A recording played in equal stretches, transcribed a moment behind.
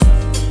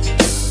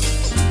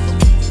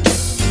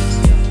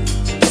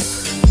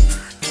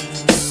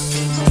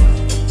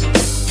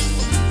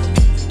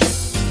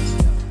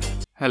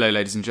Hello,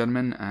 ladies and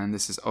gentlemen, and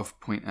this is Off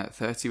Point at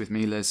 30 with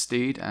me, Les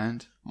Steed,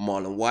 and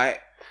Marlon White.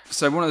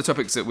 So one of the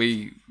topics that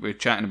we were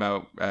chatting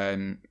about,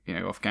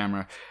 off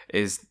camera,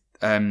 is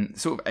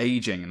sort of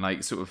aging, and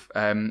like sort of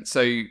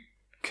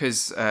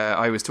because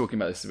I was talking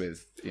about this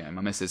with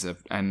my missus,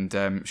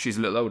 and she's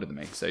a little older than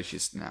me, so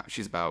she's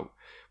about,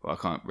 well, I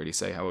can't really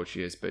say how old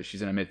she is, but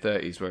she's in her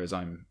mid-30s, whereas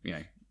I'm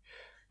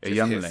a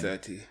youngling.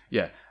 30.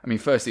 Yeah, I mean,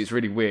 firstly, it's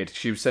really weird.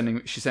 She sent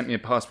me a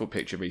passport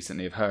picture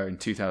recently of her in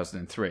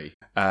 2003,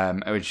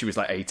 when she was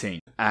like 18,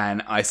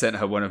 and I sent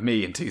her one of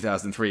me in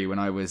 2003 when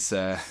I was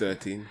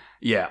 13.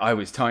 Yeah, I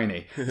was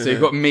tiny. So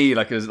you've got me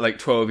like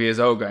 12 years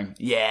old going,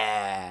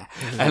 yeah,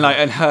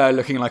 and her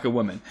looking like a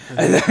woman,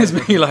 and there's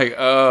me like,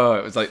 oh,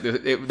 it was like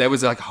there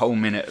was like a whole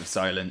minute of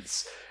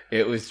silence.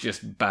 It was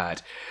just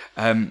bad.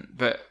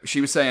 But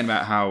she was saying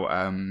about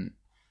how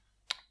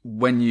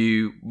when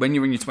you're in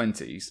your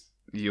 20s.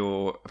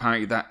 You're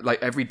apparently that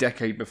like every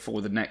decade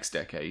before the next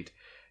decade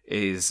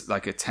is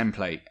like a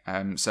template.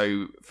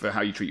 So for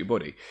how you treat your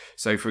body.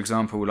 So for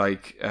example,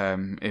 like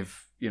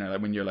if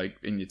like when you're like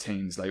in your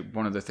teens, like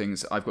one of the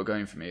things I've got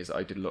going for me is that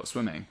I did a lot of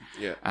swimming.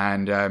 Yeah.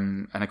 And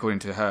according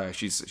to her,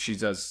 she's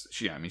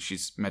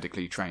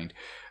medically trained.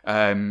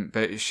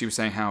 But she was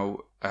saying how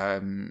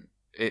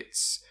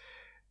it's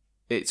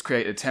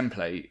created a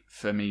template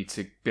for me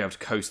to be able to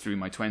coast through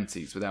my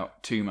 20s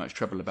without too much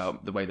trouble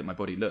about the way that my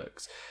body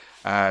looks.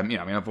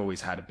 I've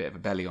always had a bit of a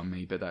belly on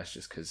me, but that's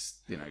just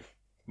because,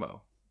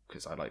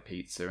 because I like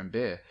pizza and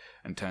beer,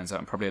 and turns out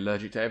I'm probably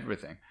allergic to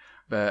everything.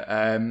 But,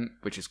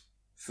 which is...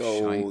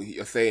 So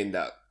you're saying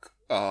that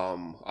our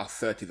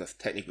 30s are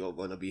technically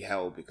going to be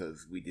hell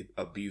because we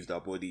abused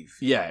our bodies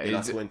in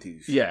our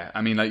 20s. Yeah,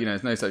 I mean,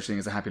 there's no such thing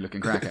as a happy-looking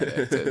crack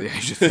addict at the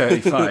age of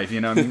 35,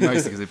 mostly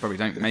because they probably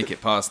don't make it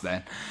past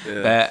then.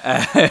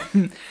 Yeah.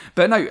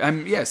 But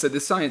no, so the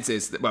science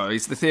is,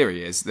 the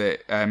theory is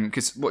that,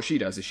 because what she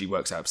does is she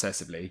works out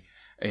obsessively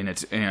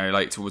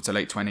towards her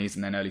late 20s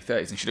and then early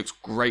 30s, and she looks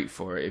great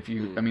for it. If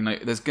you,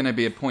 there's going to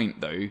be a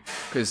point though,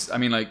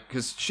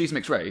 because she's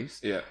mixed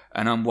race,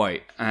 and I'm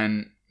white,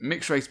 and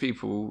mixed race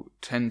people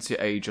tend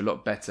to age a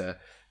lot better.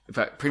 In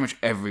fact, pretty much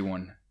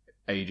everyone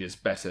ages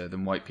better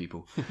than white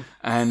people,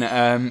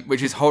 and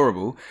which is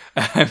horrible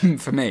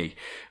for me.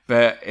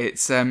 But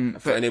it's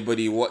for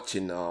anybody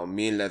watching,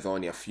 me and Les are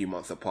only a few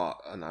months apart,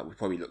 and we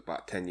probably look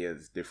about 10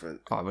 years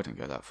different. Oh, I wouldn't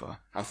go that far.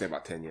 I'll say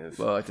about 10 years.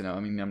 Well, I don't know.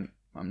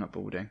 I'm not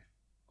balding.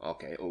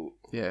 Okay. Oh.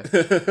 Yeah.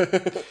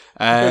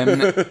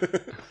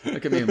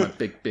 Look at me with my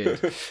big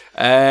beard. You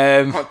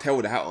can't tell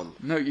with the hat on.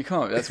 No, you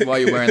can't. That's why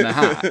you're wearing the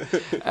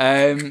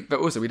hat. But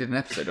also, we did an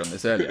episode on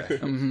this earlier.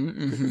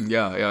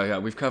 Yeah.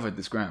 We've covered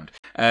this ground.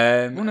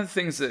 One of the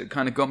things that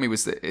kind of got me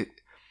was that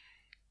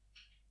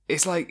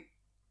it's like,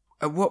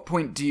 at what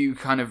point do you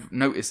kind of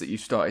notice that you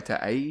started to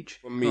age?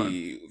 For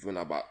me, it was when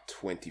I was about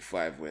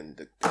 25, when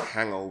the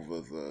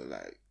hangovers were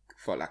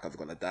felt like I was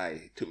going to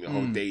die. It took me a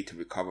whole day to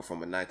recover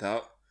from a night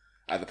out.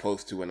 As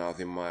opposed to when I was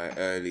in my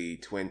early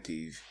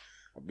 20s,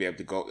 I'd be able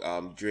to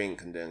go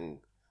drink and then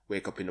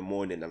wake up in the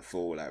morning and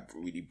feel like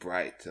really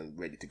bright and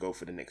ready to go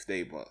for the next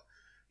day. But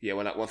yeah,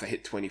 once I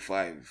hit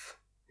 25,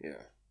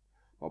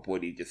 my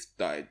body just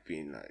started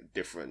being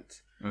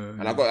different.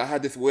 And I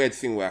had this weird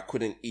thing where I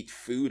couldn't eat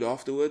food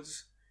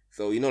afterwards.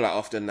 So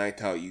after a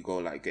night out, you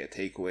go get a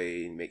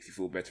takeaway and it makes you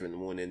feel better in the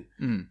morning.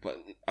 But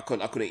I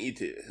couldn't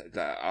eat it.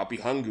 I'll be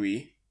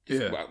hungry.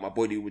 My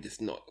body would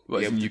just not be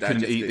able to you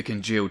couldn't eat it. The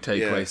congealed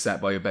takeaway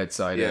sat by your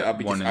bedside. Yeah, I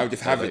would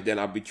just have it. Then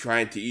I'd be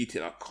trying to eat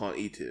it. I can't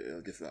eat it.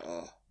 I'm just like,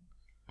 oh.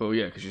 Well,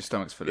 yeah, because your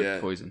stomach's full of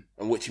poison.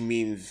 And which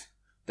means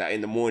that in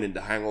the morning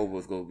the hangover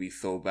is going to be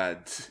so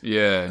bad.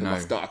 Yeah, no.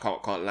 I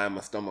can't line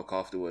my stomach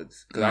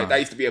afterwards. Because I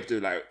used to be able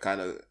to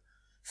kind of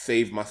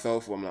save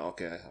myself. Where I'm like,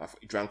 okay, I've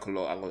drank a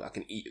lot. I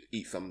can eat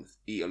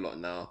a lot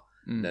now.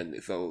 Then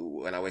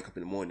so when I wake up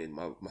in the morning,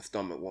 my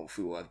stomach won't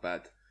feel as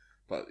bad.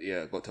 But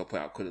yeah, got to a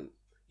point I couldn't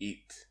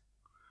eat.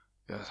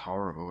 That's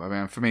horrible. I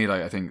mean, for me,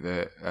 I think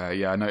that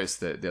I noticed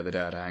that the other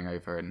day I had a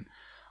hangover and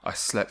I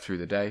slept through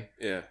the day.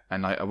 Yeah.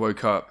 And I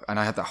woke up and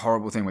I had that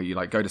horrible thing where you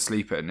go to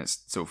sleep and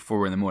it's sort of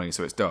 4 a.m,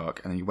 so it's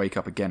dark, and then you wake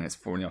up again, it's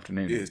 4 p.m,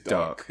 and it's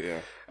dark. Yeah.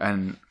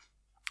 And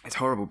it's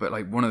horrible. But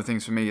one of the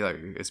things for me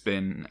though has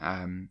been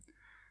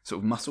sort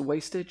of muscle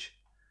wastage.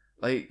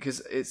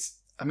 Because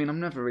I'm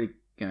never really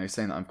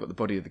saying that I've got the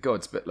body of the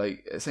gods, but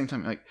at the same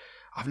time,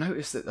 I've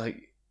noticed that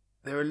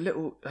they're a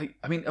little,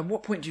 at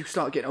what point do you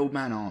start getting old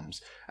man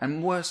arms?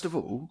 And worst of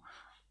all,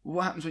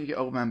 what happens when you get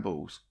old man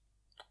balls?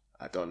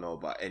 I don't know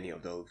about any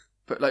of those.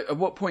 But at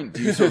what point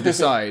do you sort of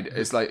decide,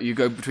 it's you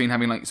go between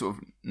having sort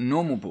of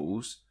normal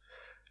balls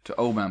to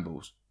old man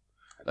balls?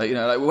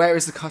 Where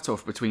is the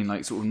cutoff between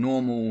sort of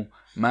normal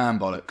man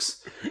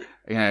bollocks,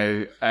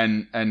 and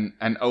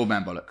old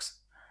man bollocks?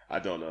 I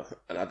don't know,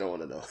 and I don't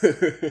want to know.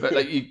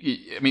 But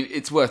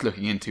it's worth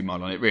looking into,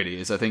 Marlon. It really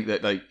is. I think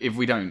that if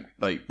we don't,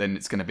 then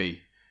it's going to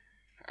be...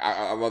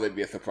 I'd rather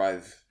be a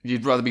surprise.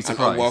 You'd rather be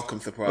surprised? A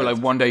welcome surprise. Well,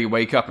 one day you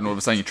wake up and all of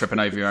a sudden you're tripping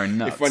over your own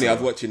nuts. It's funny, I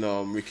was watching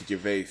Ricky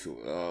Gervais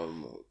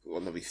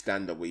one of his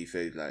stand-up where he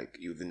said like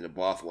he was in the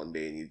bath one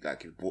day and he's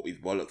like his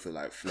bollocks are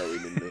like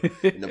floating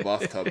in the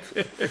bathtub.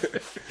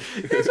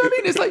 That's what I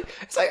mean. It's like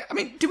I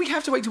mean, do we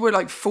have to wait till we're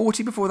like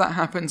 40 before that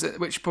happens? At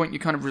which point you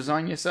kind of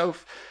resign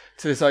yourself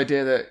to this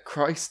idea that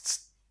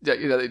Christ's,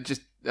 you know, it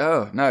just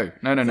no.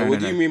 What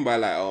do you mean by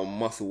like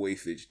muscle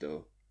wastage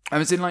though? I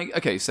was in like,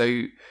 okay, so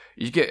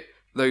you get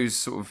those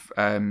sort of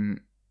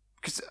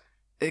because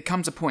it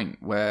comes a point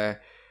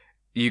where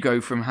you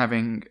go from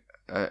having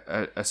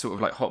a sort of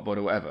like hot bod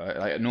or whatever,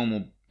 like a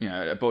normal, you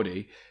know, a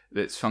body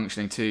that's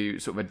functioning to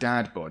sort of a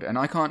dad bod. And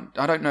I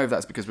don't know if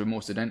that's because we're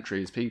more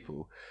sedentary as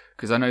people,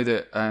 because I know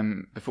that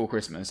before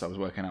Christmas I was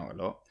working out a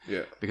lot,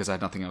 because I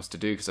had nothing else to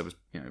do because I was,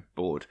 you know,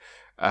 bored.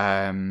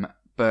 And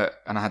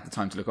I had the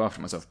time to look after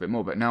myself a bit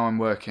more. But now I'm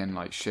working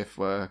like shift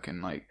work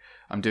and like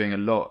I'm doing a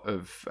lot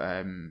of,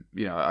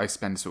 you know, I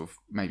spend sort of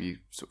maybe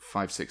sort of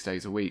 5-6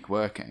 days a week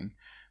working,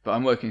 but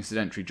I'm working a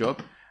sedentary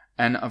job.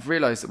 And I've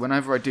realised that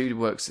whenever I do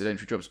work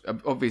sedentary jobs,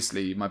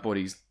 obviously my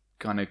body's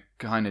kind of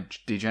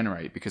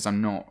degenerate because I've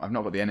not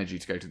got the energy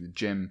to go to the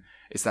gym.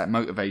 It's that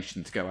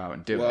motivation to go out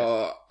and do it.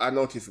 Well, I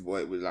noticed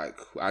with like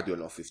I do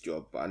an office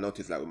job, but I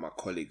noticed like with my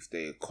colleagues,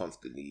 they're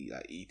constantly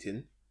like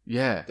eating.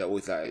 Yeah, they're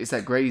always like, it's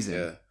that grazing.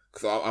 Yeah,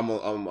 because I'm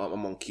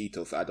on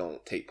keto, so I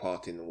don't take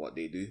part in what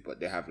they do. But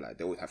they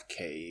always have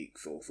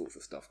cakes, all sorts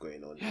of stuff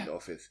going on in the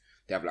office.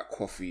 They have like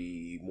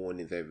coffee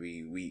mornings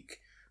every week,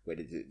 where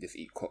they just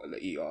eat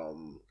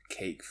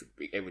cakes.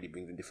 Everybody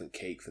brings in different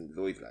cakes, and there's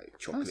always like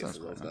chocolates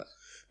and all that.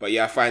 But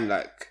yeah, I find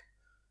like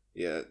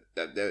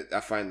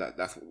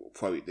that's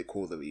probably the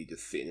cause of it. You're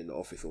just sitting in the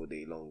office all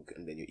day long,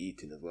 and then you're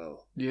eating as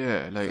well.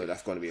 Yeah, like so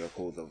that's going to be a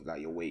cause of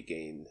like your weight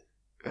gain.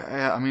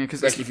 I mean,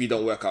 especially if you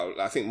don't work out.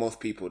 I think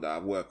most people that I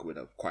work with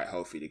are quite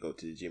healthy. They go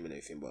to the gym and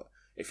everything. But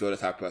if you're the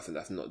type of person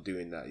that's not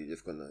doing that, you're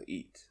just gonna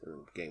eat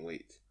and gain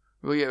weight.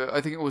 Well, yeah, I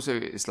think also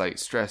it's like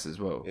stress as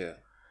well. Yeah.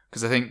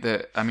 Because I think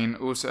that, I mean,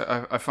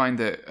 also I find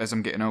that as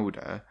I'm getting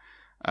older,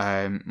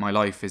 my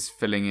life is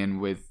filling in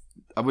with.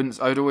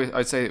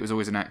 I'd say it was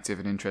always an active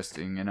and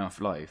interesting enough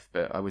life,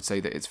 but I would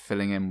say that it's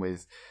filling in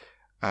with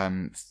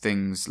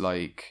things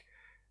like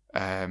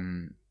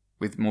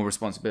with more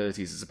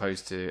responsibilities as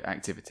opposed to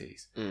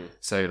activities.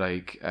 So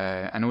like,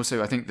 and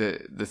also I think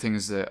that the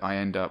things that I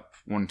end up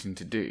wanting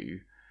to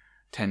do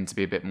tend to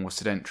be a bit more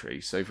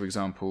sedentary. So for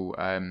example,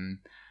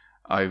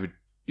 I would.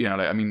 You know,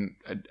 like, I mean,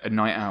 a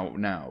night out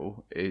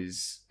now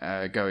is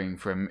going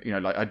from, you know,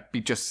 like, I'd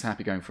be just as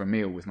happy going for a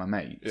meal with my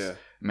mates,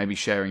 maybe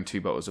sharing 2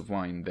 bottles of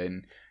wine,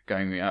 than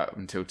going out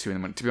until 2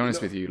 a.m. To be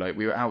honest with you, like,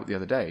 we were out the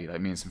other day,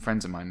 like, me and some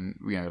friends of mine,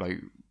 you know, like,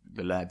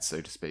 the lads,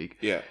 so to speak.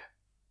 Yeah.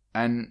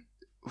 And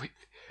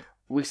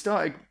we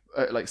started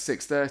at, like,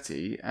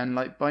 6:30, and,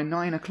 like, by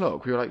 9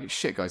 o'clock, we were like,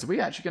 shit, guys, are we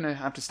actually going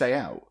to have to stay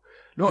out?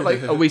 Not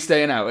like, are we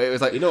staying out? It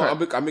was like... You know,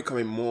 I'm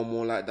becoming more and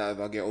more like that as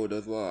I get older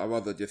as well. I'd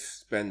rather just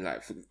spend,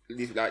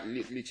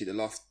 literally the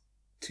last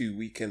 2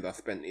 weekends I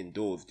spent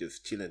indoors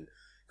just chilling.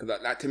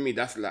 Because, to me,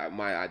 that's, like,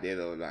 my idea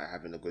of, like,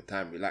 having a good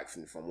time,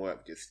 relaxing from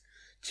work, just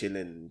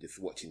chilling, just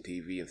watching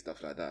TV and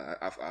stuff like that.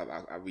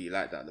 I really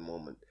like that at the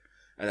moment.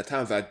 And the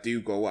times I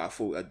do go out,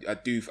 I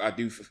do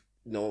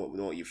know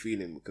what you're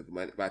feeling, because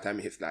by the time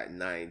it hits, like,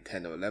 9,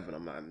 10 or 11,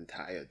 I'm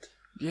tired.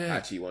 Yeah. I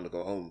actually want to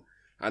go home.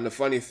 And the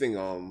funny thing,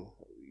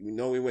 you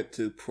know, we went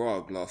to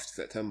Prague last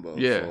September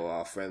for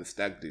our friend's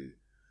stag do,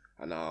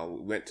 and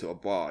we went to a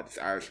bar, this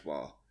Irish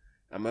bar.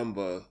 I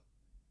remember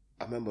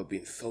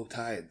being so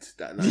tired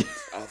that night.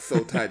 I was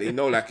so tired. You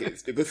know, like,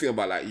 it's the good thing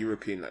about like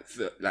European,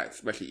 like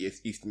especially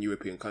Eastern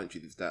European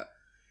countries, is that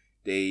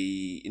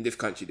in this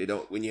country they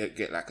don't, when you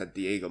get like a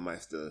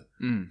Jägermeister,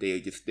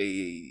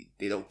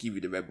 they don't give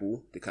you the Red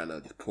Bull. They kind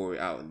of just pour it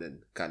out and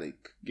then kind of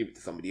give it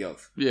to somebody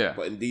else. Yeah.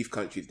 But in these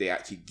countries they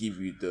actually give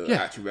you the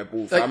actual Red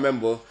Bull. So like, I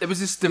remember there was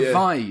this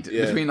divide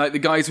between like the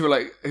guys who were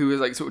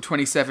like sort of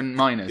 27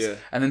 minus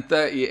and then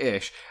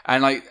 30-ish,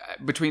 and like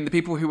between the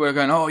people who were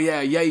going, oh yeah,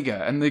 Jaeger,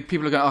 and the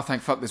people who are going, oh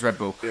thank fuck this Red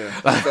Bull.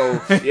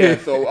 Yeah.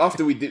 So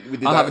after we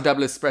did I'll have a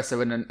double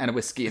espresso and a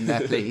whiskey in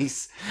there,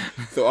 please.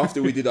 So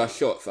after we did our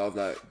shots, I was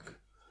like,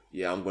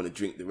 yeah, I'm going to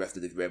drink the rest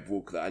of this Red Bull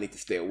because I need to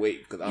stay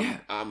awake because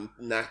I'm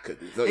knackered.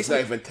 So it's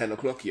not even 10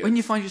 o'clock yet. When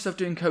you find yourself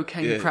doing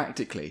cocaine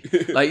practically,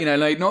 like, you know,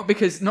 like not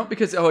because,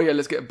 oh yeah,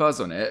 let's get a buzz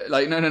on it.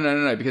 Like,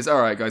 no. Because,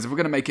 all right, guys, if we're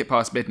going to make it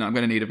past midnight, I'm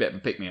going to need a bit of a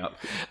pick-me-up.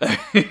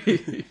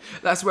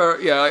 That's where,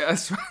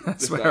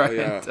 that's where I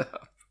end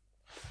up.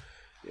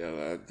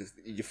 Yeah,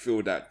 you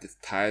feel that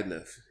just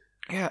tiredness.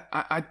 Yeah.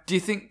 I do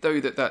you think, though,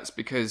 that that's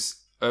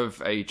because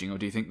of aging, or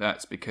do you think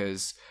that's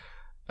because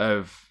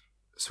of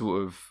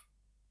sort of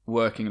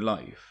working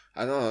life?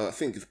 I don't know. I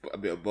think it's a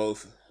bit of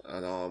both.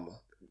 And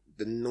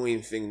the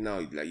annoying thing now,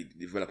 like, you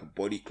develop a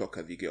body clock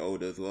as you get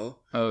older as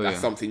well. Oh, that's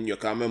something new.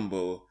 I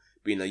remember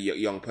being a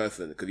young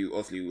person, because you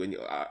obviously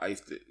I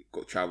used to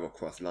go travel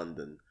across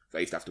London, so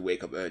I used to have to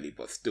wake up early.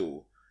 But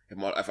still,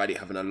 if I didn't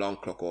have an alarm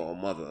clock or a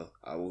mother,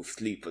 I will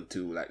sleep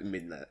until like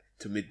midnight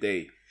to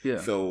midday. Yeah.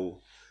 So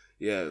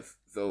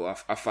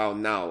I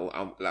found now,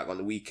 I'm like on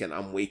the weekend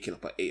I'm waking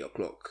up at 8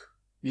 o'clock.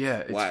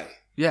 Yeah. Why?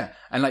 Yeah,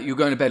 and like you're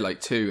going to bed like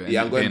 2. And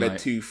I'm going to bed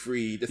like, 2,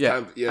 3. This yeah,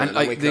 time, yeah, and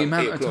like the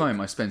amount of 8 o'clock.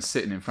 time I spend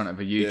sitting in front of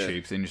a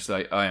YouTube thing, just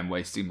like I am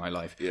wasting my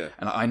life. Yeah,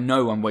 and I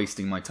know I'm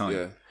wasting my time.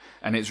 Yeah.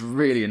 And it's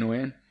really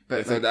annoying.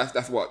 But so that's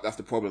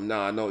the problem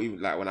now. I know even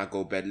like when I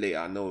go bed late,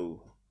 I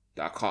know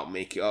that I can't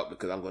make it up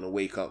because I'm gonna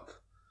wake up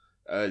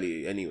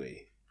early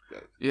anyway.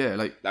 Yeah,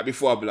 like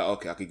before I'd be like,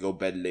 okay, I could go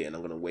bed late and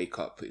I'm gonna wake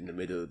up in the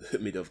middle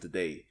of the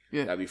day.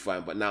 Yeah, that'd be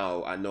fine. But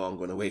now I know I'm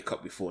gonna wake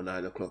up before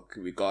 9 o'clock,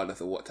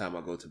 regardless of what time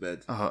I go to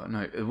bed. Oh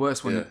no, the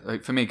worst one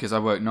like for me because I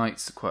work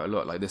nights quite a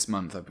lot. Like this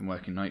month, I've been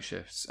working night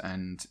shifts,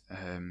 and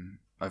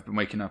I've been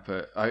waking up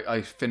at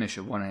I finish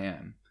at 1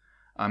 a.m.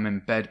 I'm in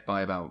bed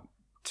by about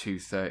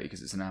 2:30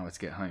 because it's an hour to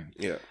get home.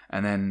 Yeah,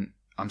 and then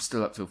I'm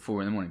still up till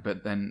 4 a.m.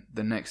 But then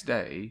the next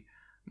day,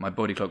 my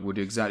body clock will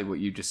do exactly what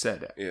you just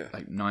said. Yeah,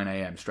 like 9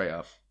 a.m. straight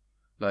up.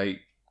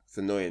 Like it's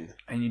annoying,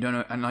 and you don't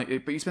know, and like,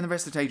 but you spend the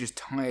rest of the day just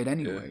tired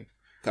anyway.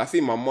 I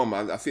see my mum.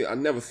 I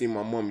never see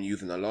my mum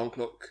using an alarm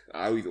clock.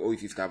 I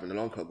always used to have an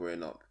alarm clock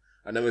growing up.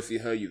 I never see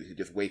her use it.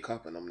 Just wake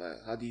up, and I'm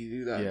like, how do you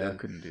do that? Yeah, then, I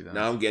couldn't do that.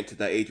 Now I'm getting to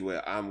that age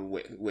where I'm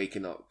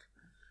waking up.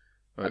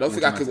 Right, I don't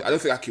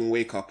think I can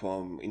wake up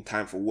in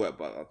time for work,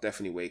 but I'll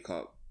definitely wake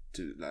up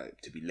to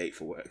be late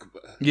for work.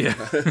 But yeah,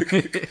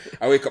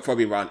 I wake up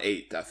probably around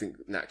 8. I think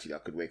naturally I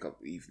could wake up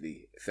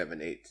easily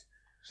 7, 8.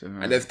 So,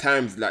 and there's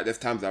times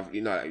I've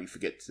you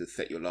forget to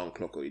set your alarm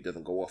clock or it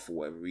doesn't go off for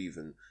whatever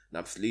reason, and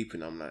I'm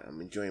sleeping. I'm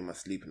enjoying my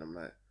sleep, and I'm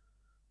like,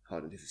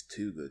 hold on, this is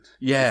too good.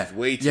 Yeah, this is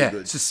way too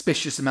good.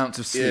 Suspicious amounts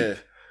of sleep. Yeah.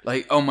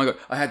 Like, oh my god,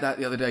 I had that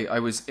the other day. I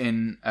was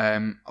staying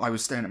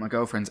at my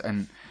girlfriend's,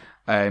 and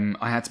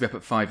I had to be up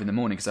at 5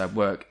 a.m. because I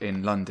work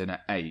in London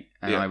at 8,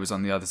 and I was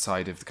on the other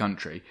side of the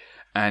country,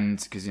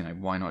 and because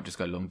why not just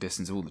go long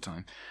distance all the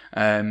time?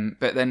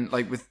 But then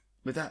like with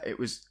that, it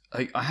was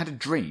like I had a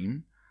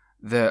dream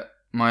that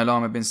my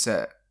alarm had been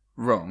set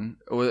wrong,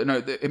 or no,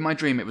 in my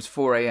dream it was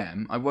 4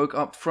 a.m. I woke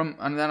up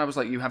and then I was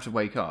like, you have to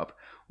wake up.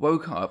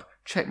 Woke up,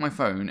 checked my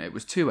phone, it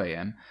was 2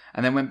 a.m.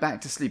 and then went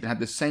back to sleep and had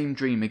the same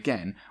dream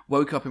again.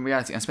 Woke up in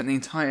reality and spent the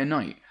entire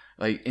night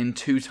like in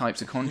 2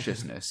 types of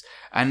consciousness,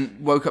 and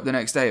woke up the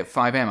next day at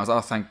 5 a.m. I was like,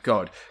 oh, thank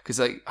God, because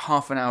like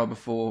half an hour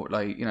before,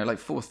 like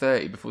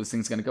 4:30 before this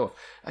thing's going to go off,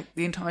 like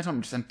the entire time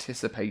I'm just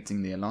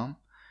anticipating the alarm.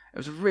 It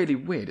was really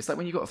weird. It's like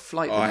when you got a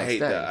flight the next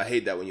day. I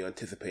hate that when you're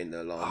anticipating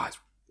the alarm. Oh, it's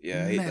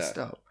I hate messed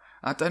that. up.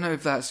 I don't know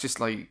if that's just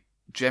like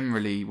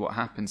generally what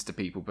happens to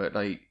people, but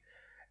like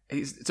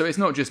it's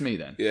not just me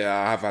then. Yeah,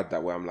 I have had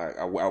that where I'm like,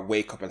 I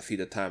wake up and see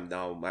the time.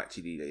 Now I'm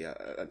actually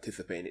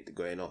anticipating it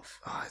going off.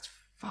 Oh, it's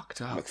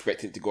fucked up. I'm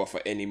expecting it to go off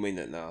at any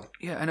minute now.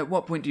 Yeah, and at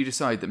what point do you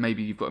decide that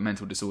maybe you've got a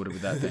mental disorder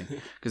with that thing?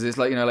 Because it's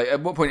like,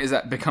 at what point does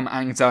that become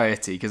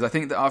anxiety? Because I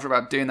think that after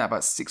about doing that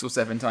about 6 or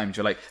 7 times,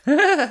 you're like,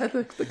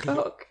 the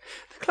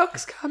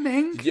clock's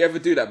coming. Did you ever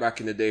do that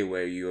back in the day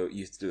where you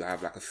used to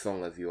have like a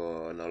song as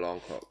an alarm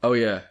clock? Oh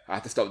yeah. I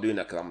had to stop doing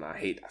that because I'm like, I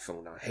hate that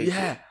song now. I hate it.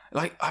 Yeah,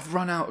 like I've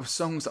run out of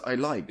songs that I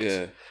liked.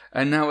 Yeah.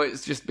 And now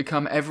it's just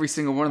become every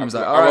single one of them is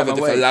like, I'd rather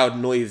just a loud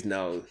noise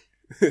now.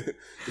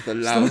 Just a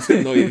loud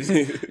noise.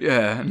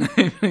 Yeah.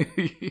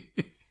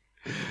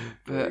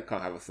 But you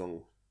can't have a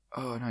song.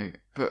 Oh no!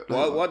 But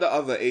what are the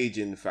other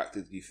aging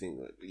factors do you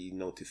think that you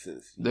noticed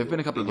since? There've been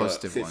a couple of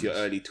positive ones. Since your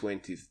early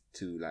 20s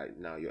to like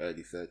now your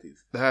early 30s.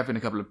 There have been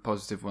a couple of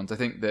positive ones. I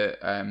think that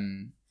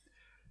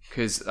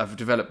because I've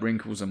developed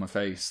wrinkles on my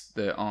face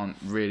that aren't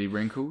really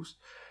wrinkles.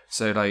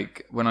 So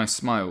like when I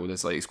smile,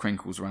 there's like these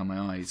crinkles around my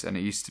eyes, and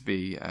it used to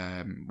be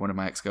one of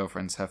my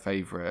ex-girlfriends. Her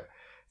favourite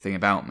thing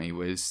about me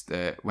was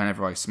that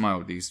whenever I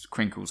smiled, these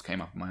crinkles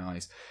came up in my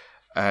eyes,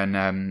 and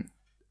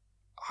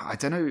I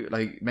don't know,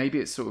 like maybe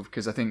it's sort of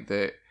because I think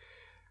that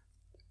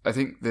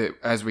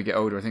as we get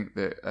older, I think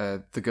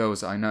that the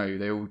girls that I know,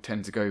 they all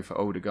tend to go for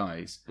older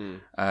guys,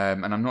 and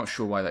I'm not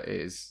sure why that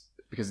is,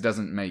 because it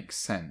doesn't make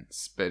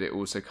sense, but it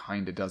also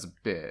kind of does a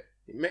bit.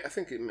 I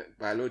think it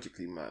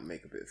biologically might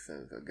make a bit of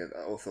sense. I guess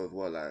also as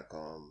well, like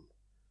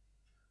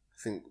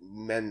I think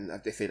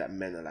they say that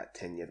men are like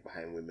 10 years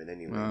behind women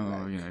anyway.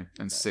 Oh,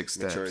 and 6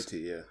 steps.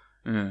 Maturity,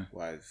 yeah.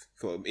 Wise.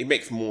 So it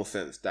makes more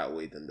sense that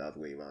way than the other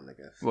way around, I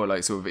guess. Well,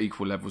 like sort of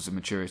equal levels of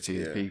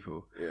maturity as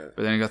people. Yeah.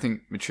 But then I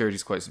think maturity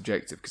is quite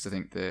subjective, because I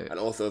think that... And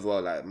also as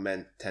well, like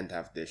men tend to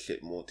have their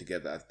shit more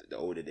together as the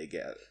older they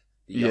get.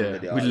 The younger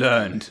they are. We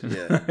learned.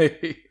 Yeah.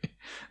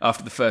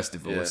 After the first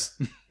divorce.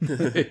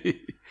 Yeah.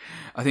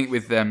 I think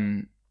with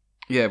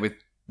with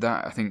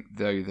that, I think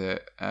though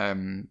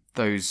that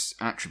those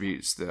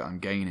attributes that I'm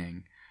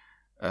gaining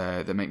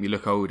that make me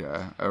look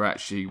older are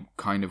actually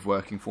kind of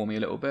working for me a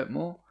little bit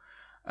more.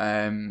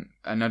 And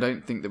I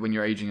don't think that when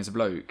you're aging as a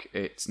bloke,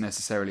 it's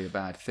necessarily a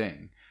bad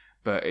thing,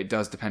 but it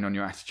does depend on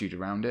your attitude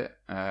around it.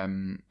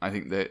 I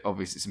think that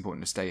obviously it's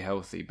important to stay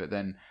healthy, but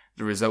then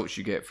the results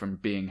you get from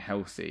being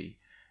healthy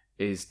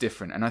is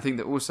different. And I think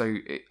that also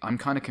I'm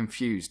kind of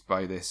confused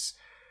by this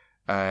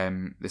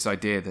this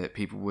idea that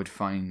people would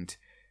find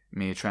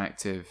me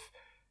attractive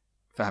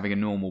for having a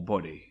normal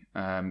body,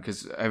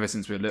 because ever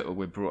since we were little,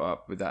 we're brought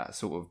up with that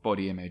sort of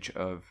body image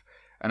of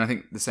And I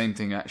think the same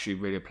thing actually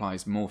really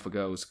applies more for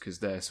girls because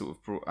they're sort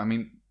of brought. I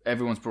mean,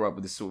 everyone's brought up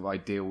with this sort of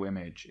ideal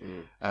image.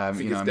 I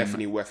think it's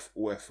definitely worth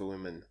for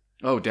women.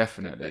 Oh,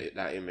 definitely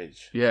that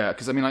image. Yeah,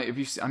 because I mean, like if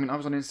you, I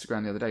was on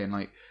Instagram the other day and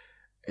like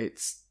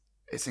it's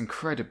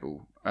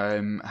incredible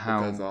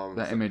how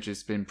that image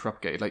has been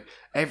propagated. Like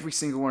every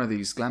single one of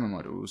these glamour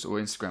models or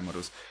Instagram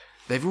models,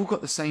 they've all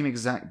got the same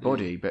exact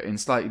body but in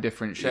slightly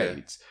different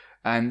shades,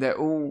 and they're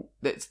all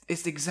it's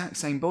the exact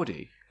same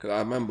body. Because I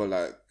remember,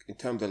 like, in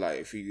terms of like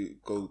if you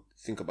go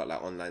think about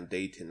like online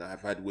dating,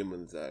 I've had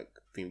women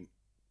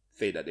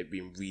say that they've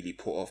been really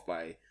put off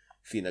by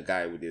seeing a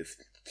guy with his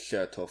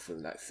shirt off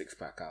and like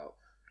 6-pack out.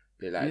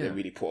 They're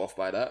really put off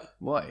by that.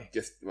 Why?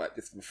 Just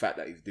the fact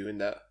that he's doing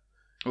that.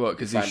 What?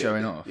 Because he's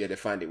showing off. Yeah, they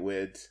find it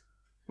weird.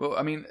 Well,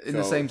 I mean, in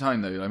the same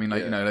time though, I mean,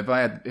 like you know, if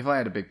I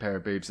had a big pair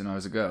of boobs and I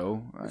was a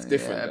girl, it's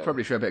different. I'd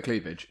probably show a bit of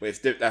cleavage. But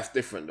that's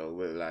different though.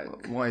 We're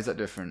like, why is that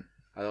different?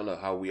 I don't know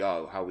how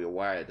we're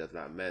wired as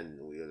like men.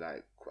 We're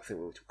like, I think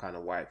we're kind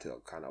of wired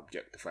to kind of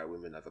objectify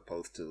women as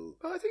opposed to.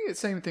 Well, I think it's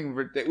the same thing.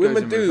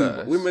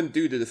 Women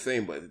do the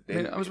same, but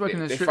I was working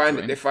in a strip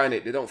joint.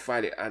 They don't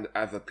find it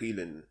as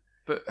appealing.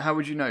 But how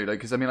would you know? Like,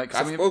 because I mean, like,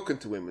 I've spoken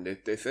to women.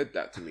 They said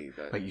that to me.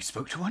 That, wait, you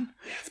spoke to one?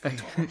 Yeah, I spoke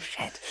to one.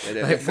 Shit.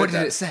 Yeah, what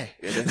did it say?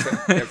 Yeah,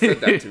 they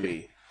said that to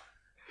me.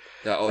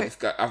 That this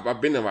guy.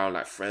 I've been around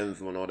like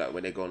friends and all that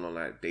when they go on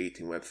like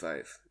dating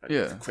websites. Like,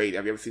 it's crazy.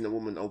 Have you ever seen a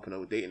woman open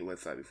a dating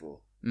website before?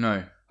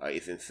 No.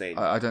 It's insane.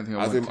 I don't think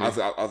I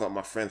was at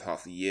my friend's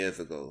house years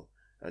ago,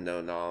 and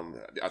then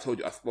I told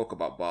you I spoke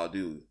about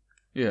Badoo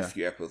a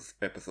few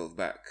episodes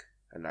back,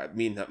 and like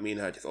me and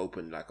her just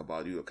opened like a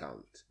Badoo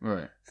account.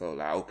 Right. So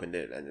like I opened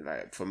it, and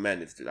like for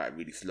men it's like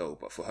really slow,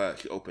 but for her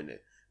she opened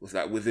it. It was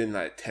like within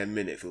like 10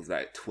 minutes, it was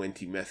like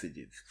 20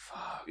 messages.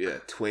 Fuck. Yeah,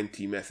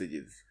 20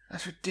 messages.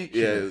 That's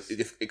ridiculous. Yeah, it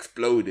just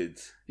exploded.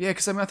 Yeah,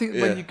 because I mean, I think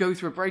when you go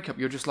through a breakup,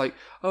 you're just like,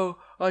 oh,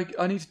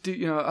 I need to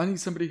do, I need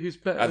somebody who's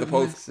better. As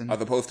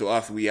opposed to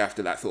us, we have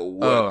to like sort of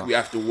work. We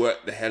have to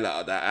work the hell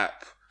out of that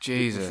app.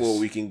 Jesus. Before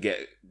we can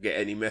get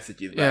any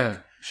messages back. Yeah,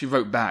 she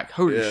wrote back.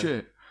 Holy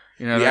shit.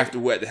 We have to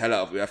work the hell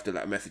out of it. We have to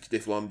like message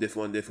this one. It's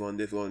kind of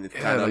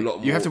a lot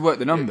more. You have to work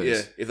the numbers.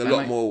 Yeah, it's a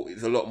lot more.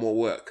 It's a lot more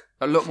work.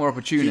 A lot more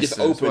opportunities. She just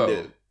opened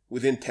it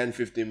within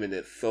 10-15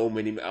 minutes. So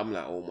many. I'm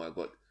like, oh my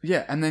god.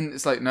 Yeah, and then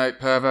it's like, no,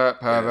 pervert,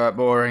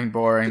 boring.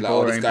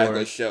 Like, this guy's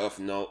got shut off.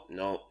 No.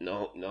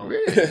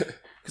 Really?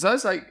 Because I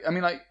was like, I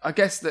mean, like, I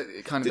guess that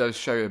it kind of does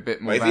show a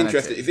bit more. But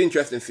it's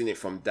interesting seeing it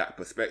from that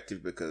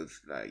perspective because,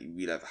 like, you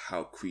realize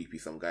how creepy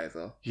some guys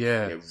are.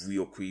 Yeah, they're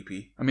real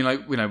creepy. I mean,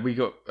 like, one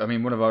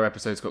of our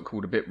episodes got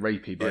called a bit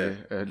rapey by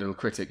a little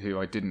critic who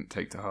I didn't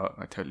take to heart.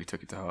 I totally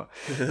took it to heart.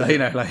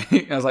 Like,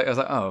 I was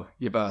like, oh,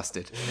 you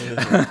bastard.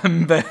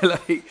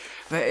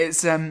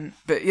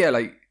 But yeah,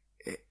 like,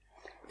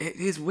 it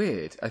is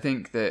weird. I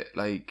think that,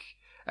 like,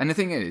 and the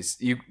thing is,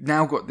 you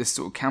now got this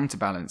sort of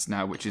counterbalance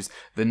now, which is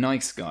the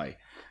nice guy.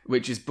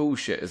 Which is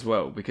bullshit as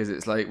well, because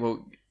it's like,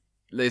 well,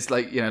 there's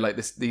like, like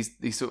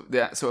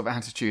that sort of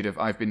attitude of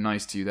I've been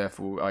nice to you,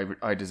 therefore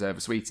I deserve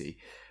a sweetie,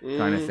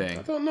 kind of thing.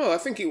 I don't know. I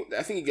think you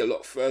get a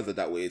lot further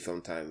that way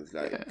sometimes.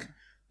 Like,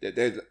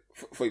 there's,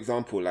 for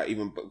example, like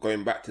even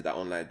going back to that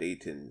online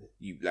dating,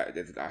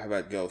 I have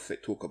had girls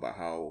talk about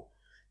how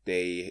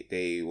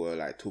they were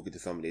like talking to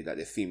somebody that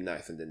they seemed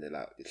nice, and then they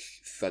like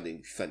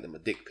suddenly sent them a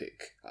dick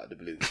pic out of the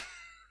blue.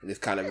 And it's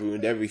kind of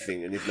ruined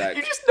everything. And it's like,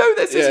 you just know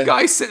there's this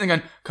guy sitting there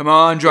going, come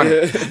on, Johnny.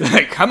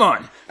 Like, come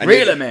on.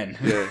 Reel him in.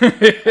 Yeah.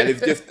 And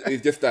it's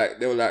just like,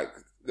 they were like,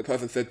 the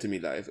person said to me,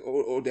 like,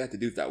 all they had to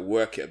do is like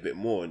work it a bit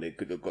more and they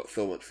could have got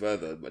so much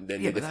further. But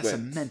then but that's a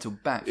mental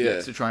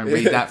backflip to try and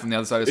read that from the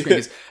other side of the screen.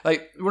 Because,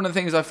 like, one of the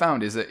things I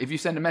found is that if you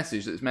send a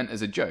message that's meant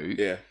as a joke,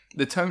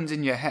 the tone's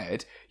in your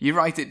head, you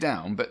write it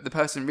down, but the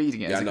person reading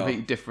it has a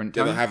completely different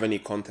tone. They don't have any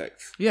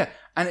context. Yeah.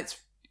 And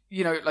it's,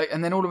 like,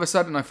 and then all of a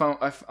sudden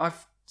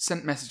I've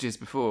sent messages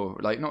before,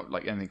 like not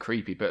like anything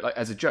creepy, but like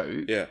as a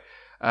joke. Yeah.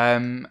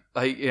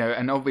 Like,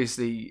 and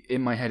obviously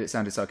in my head it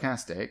sounded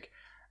sarcastic,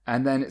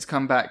 and then it's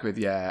come back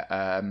with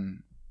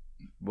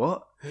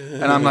what?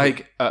 And I'm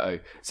like, uh-oh.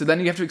 So then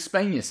you have to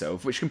explain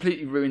yourself, which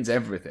completely ruins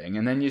everything.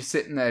 And then you're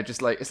sitting there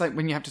just like, it's like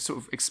when you have to sort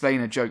of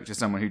explain a joke to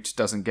someone who just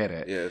doesn't get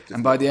it. Yeah.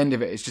 And by the end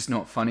of it, it's just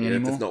not funny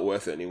anymore. It's not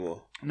worth it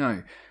anymore.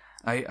 No,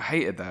 I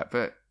hated that.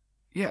 But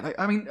yeah, like,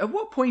 I mean, at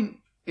what point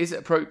is it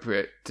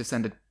appropriate to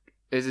send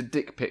is a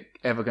dick pic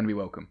ever going to be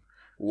welcome?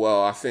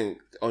 Well, I think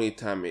the only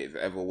time it's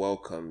ever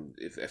welcome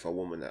is if a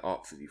woman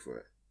asks you for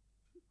it.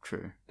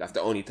 True. That's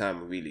the only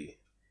time, really.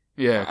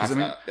 Yeah, because I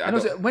mean,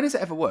 when has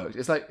it ever worked?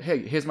 It's like,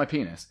 hey, here's my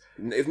penis.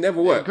 It's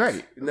never worked.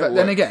 Great. But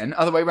then again,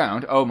 other way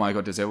around, oh my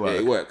God, does it work? Yeah,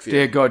 it works. Yeah.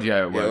 Dear God,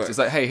 yeah, it works. It's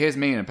like, hey, here's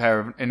me in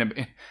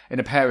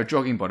a pair of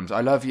jogging bottoms. I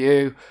love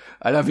you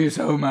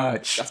so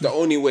much. That's the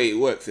only way it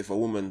works. If a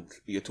woman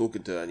you're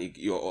talking to and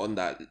you're on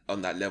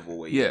that level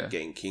where you're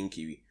getting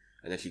kinky,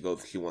 and then she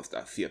wants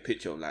to see a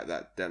picture of like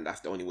that, then that's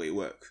the only way it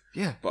works.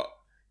 Yeah. But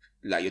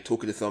like you're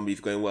talking to somebody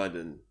who's going well,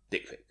 then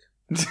dick pic.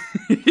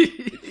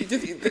 It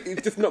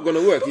it's just not going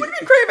to work. But wouldn't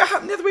it be great if it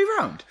happened the other way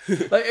around?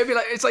 Like, it'd be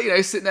like, it's like,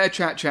 sitting there,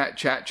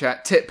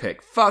 chat, tit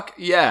pic. Fuck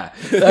yeah.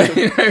 Like, Can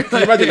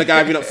you imagine the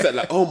guy being upset,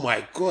 like, oh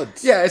my God.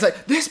 Yeah, it's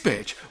like, this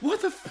bitch,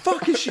 what the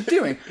fuck is she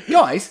doing?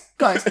 Guys,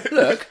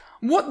 look,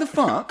 what the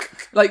fuck?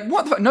 Like,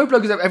 what the fuck? No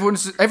bloke is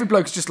every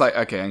bloke's just like,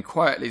 okay, I'm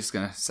quietly just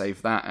going to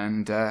save that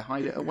and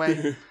hide it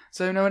away.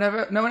 So no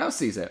one else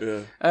sees it.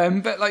 Yeah.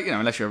 But like,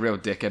 unless you're a real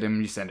dickhead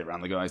and you send it around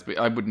the guys. But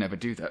I would never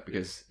do that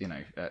because,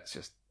 that's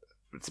just,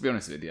 to be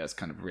honest with you, that's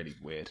kind of really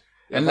weird.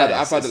 I've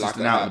had it like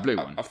an out of the blue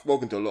one. I've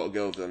spoken to a lot of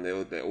girls and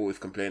they always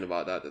complain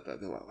about that.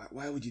 They're like,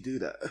 why would you do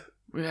that?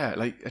 Yeah,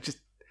 like,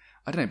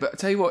 I don't know. But I'll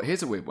tell you what,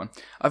 here's a weird one.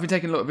 I've been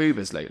taking a lot of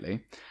Ubers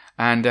lately.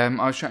 And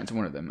I was chatting to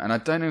one of them. And I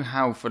don't know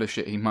how full of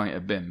shit he might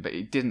have been. But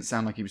it didn't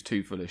sound like he was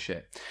too full of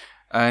shit.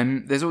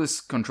 There's all this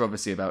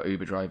controversy about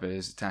Uber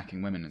drivers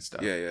attacking women and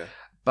stuff. Yeah.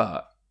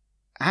 But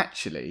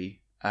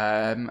actually,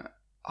 I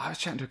was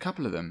chatting to a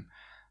couple of them,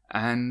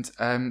 and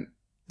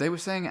they were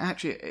saying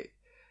actually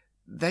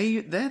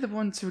they're the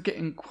ones who are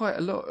getting quite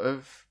a lot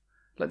of,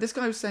 like, this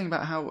guy was saying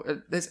about how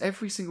there's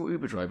every single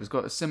Uber driver's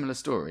got a similar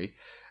story,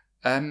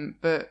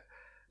 but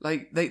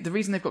like the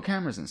reason they've got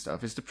cameras and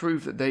stuff is to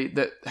prove that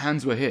that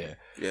hands were here.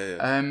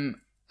 Yeah.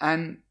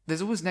 And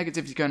there's always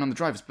negativity going on the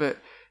drivers, but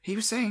he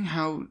was saying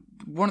how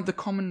one of the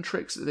common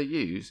tricks that they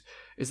use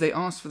is they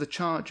ask for the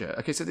charger.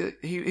 Okay, so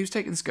he was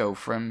taking this girl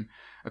from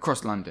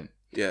across London.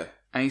 Yeah.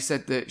 And he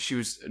said that she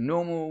was a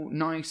normal,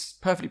 nice,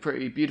 perfectly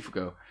pretty, beautiful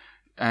girl.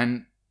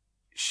 And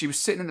she was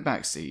sitting in the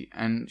back seat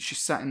and she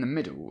sat in the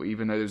middle,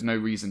 even though there was no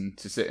reason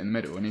to sit in the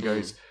middle. And he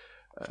goes,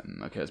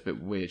 okay, that's a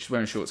bit weird. She's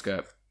wearing a short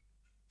skirt.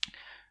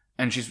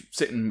 And she's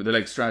sitting with her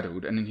legs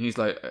straddled. And then he's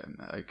like,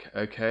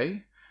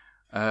 okay.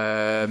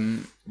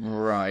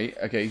 Right.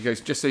 Okay. He goes,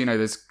 just so you know,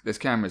 there's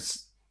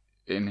cameras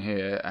in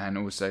here, and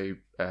also,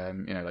 like,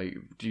 are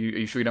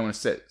you sure you don't want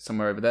to sit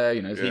somewhere over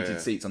there? There's heated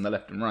seats on the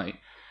left and right.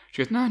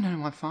 She goes, no,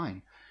 I'm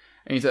fine.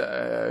 And he's like,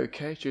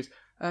 okay. She goes,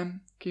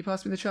 can you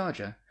pass me the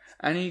charger?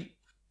 And he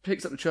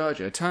picks up the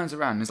charger, turns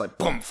around, and is like,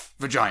 boom,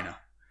 vagina.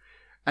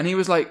 And he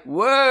was like,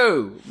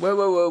 whoa. And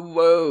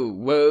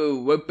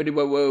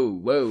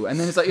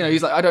then it's like,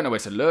 he's like, I don't know where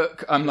to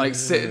look. I'm like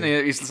sitting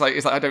there. He's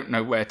like, I don't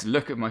know where to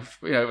look at my,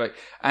 like,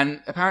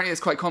 and apparently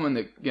it's quite common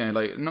that,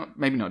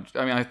 maybe not.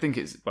 I mean, I think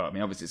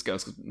obviously it's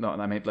girls, because not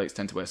that many blokes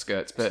tend to wear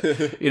skirts, but,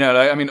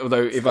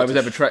 although if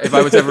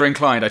I was ever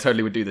inclined, I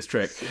totally would do this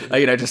trick.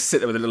 Just sit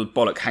there with a little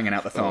bollock hanging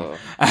out the thong.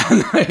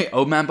 And like,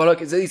 old man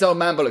bollock, these old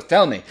man bollocks,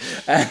 tell me.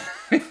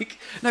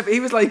 No, but he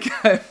was like,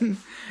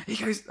 he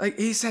goes, like,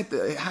 he said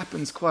that it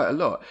happens quite a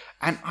lot,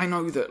 and I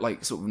know that,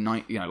 like, sort of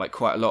like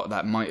quite a lot of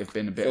that might have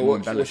been a bit more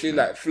embellishment. Was she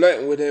like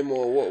flirting with him,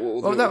 or what?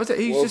 Well, that was it.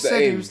 He just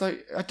said, he was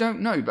like, I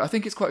don't know, but I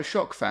think it's quite a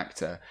shock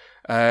factor.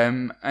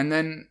 And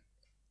then,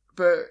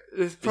 but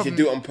did she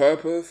do it on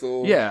purpose,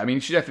 or? Yeah, I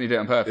mean, she definitely did it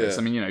on purpose.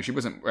 Yeah. I mean, she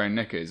wasn't wearing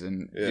knickers,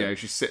 and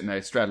she's sitting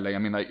there straddling. I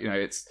mean, like,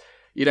 it's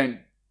you don't.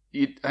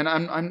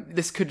 And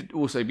this could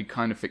also be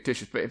kind of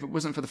fictitious, but if it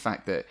wasn't for the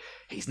fact that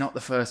he's not the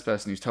first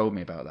person who's told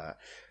me about that.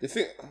 The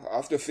thing,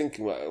 after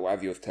thinking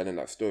while you was telling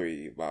that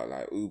story about,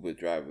 like, Uber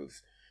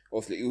drivers,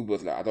 obviously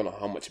Uber's, like, I don't know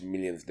how much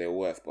millions they're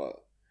worth, but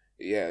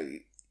yeah,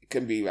 it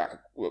can be like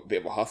a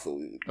bit of a hustle.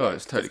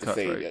 It's totally cutthroat.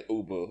 Say that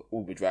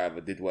Uber driver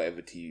did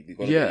whatever to you.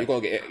 You're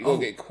gonna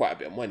get quite a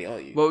bit of money,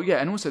 aren't you? Well, yeah,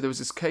 and also there was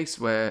this case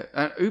where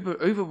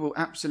Uber will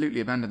absolutely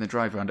abandon the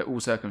driver under all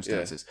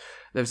circumstances. Yeah.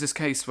 There was this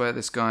case where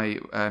this guy,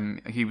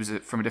 he was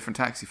from a different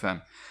taxi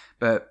firm,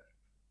 but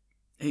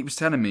he was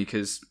telling me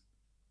because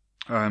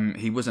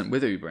he wasn't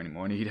with Uber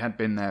anymore, and he had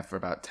been there for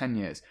about 10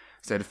 years.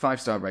 So he had a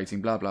 5-star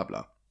rating, blah blah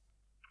blah.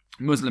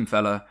 Muslim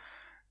fella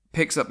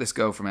picks up this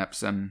girl from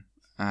Epsom.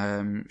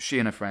 She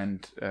and a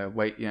friend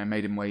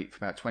made him wait for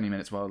about 20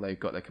 minutes while they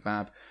got their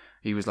kebab.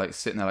 He was like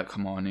sitting there like,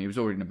 come on. He was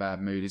already in a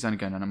bad mood. He's only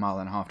going on 1.5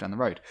 miles down the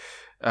road.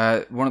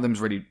 One of them's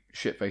really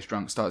shit-faced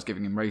drunk, starts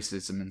giving him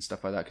racism and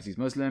stuff like that because he's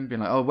Muslim, being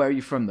like, oh, where are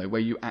you from though?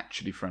 Where are you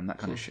actually from? That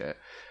kind of shit.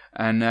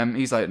 And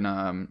he's like, no,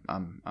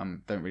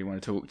 I'm don't really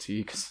want to talk to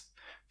you because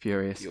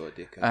furious. You're a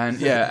dickhead. And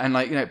yeah, and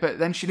like, but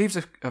then she leaves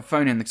her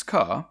phone in this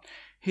car.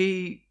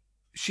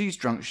 She's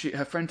drunk.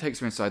 Her friend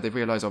takes her inside. They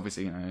realise,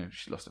 obviously,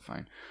 she lost her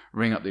phone.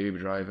 Ring up the Uber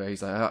driver.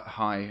 He's like,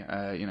 hi,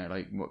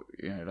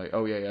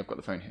 oh yeah, I've got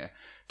the phone here.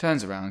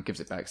 Turns around, gives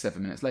it back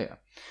 7 minutes later.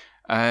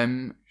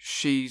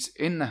 She's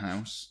in the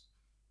house.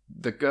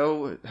 The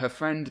girl, her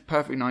friend,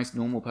 perfectly nice,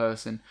 normal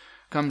person,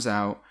 comes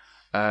out.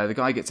 The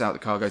guy gets out the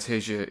car, goes,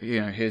 here's your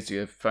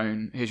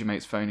phone, here's your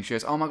mate's phone. And she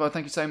goes, oh my God,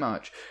 thank you so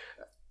much.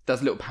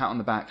 Does a little pat on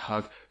the back,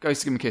 hug,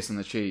 goes to give him a kiss on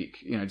the cheek,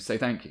 to say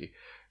thank you.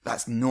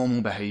 That's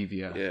normal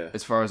behaviour,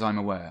 as far as I'm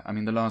aware. I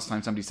mean, the last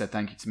time somebody said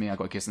thank you to me, I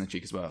got a kiss on the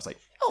cheek as well. I was like,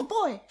 oh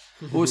boy.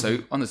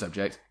 Also, on the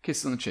subject,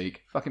 kisses on the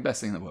cheek, fucking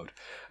best thing in the world.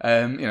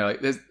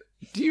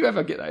 Do you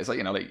ever get that? It's like,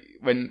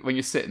 when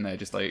you're sitting there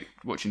just like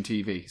watching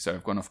TV, so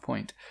I've gone off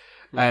point.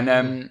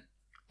 And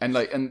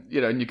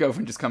your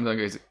girlfriend just comes out and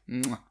goes,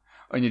 mwah,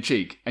 on your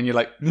cheek, and you're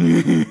like,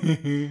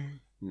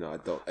 No, I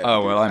don't.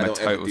 Oh, well, I'm I a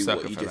don't ever total do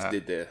sucker what you for just that.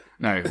 did there.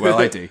 No, well,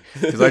 I do.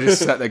 Because I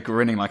just sat there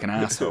grinning like an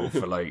asshole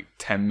for like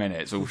 10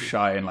 minutes, all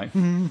shy and like,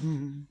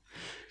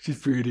 she's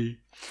pretty.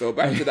 So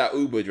back to that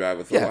Uber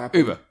driver. So what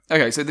happened? Uber.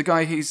 Okay, so the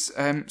guy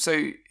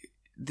so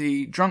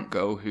the drunk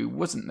girl who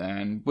wasn't there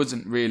and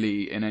wasn't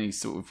really in any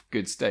sort of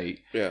good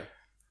state Yeah.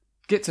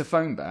 gets her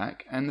phone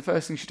back, and the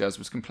first thing she does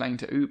was complain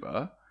to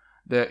Uber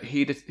that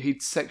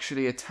he'd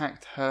sexually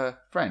attacked her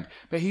friend.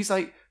 But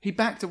he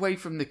backed away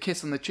from the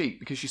kiss on the cheek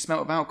because she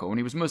smelt of alcohol and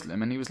he was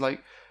Muslim, and he was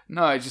like,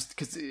 no, just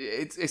because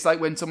it's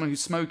like when someone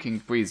who's smoking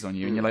breathes on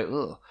you and you're like,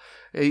 ugh.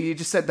 He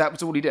just said that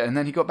was all he did, and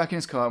then he got back in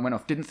his car and went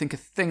off, didn't think a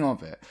thing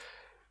of it.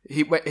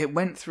 It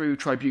went through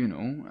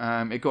tribunal.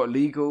 It got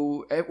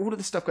legal. All of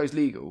this stuff goes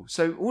legal.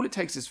 So all it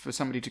takes is for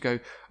somebody to go,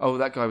 "Oh,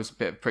 that guy was a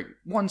bit of a prick."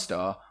 1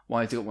 star.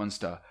 Why has he got 1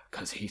 star?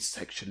 Because he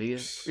sexually,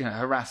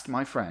 harassed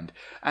my friend.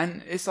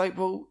 And it's like,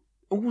 well,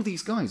 all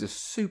these guys are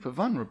super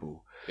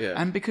vulnerable. Yeah.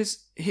 And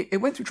because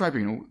it went through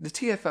tribunal, the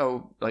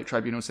TFL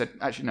tribunal said,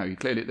 actually, no,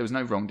 clearly there was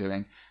no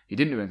wrongdoing. He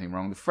didn't do anything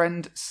wrong. The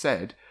friend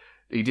said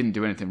he didn't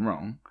do anything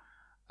wrong,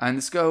 and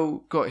this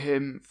girl got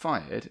him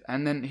fired.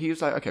 And then he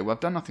was like, okay, well,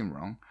 I've done nothing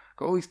wrong.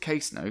 Got all these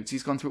case notes.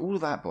 He's gone through all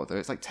of that bother.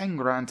 It's like 10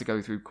 grand to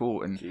go through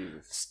court and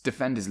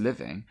defend his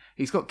living.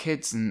 He's got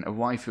kids and a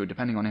wife who are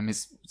depending on him.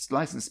 His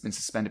license has been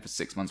suspended for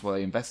 6 months while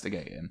they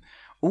investigate him.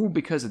 All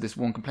because of this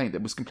one complaint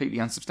that was completely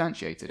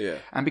unsubstantiated. Yeah.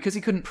 And because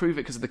he couldn't prove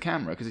it because of the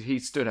camera, because he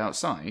stood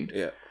outside,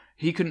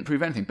 he couldn't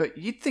prove anything. But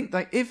you'd think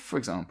that if, for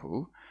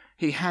example,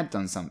 he had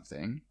done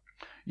something,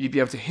 you'd be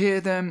able to hear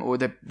them, or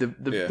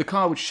the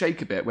car would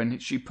shake a bit when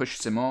she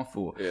pushes him off,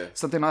 or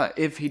something like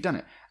that, if he'd done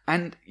it.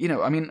 And,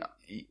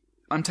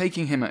 I'm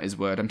taking him at his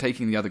word. I'm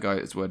taking the other guy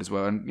at his word as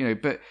well.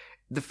 And, but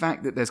the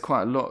fact that there's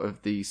quite a lot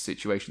of these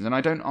situations, and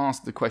I don't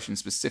ask the question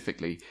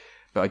specifically,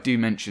 but I do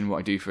mention what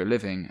I do for a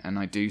living, and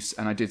I did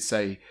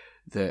say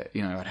that,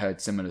 I'd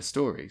heard similar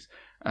stories.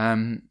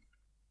 And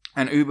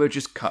Uber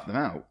just cut them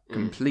out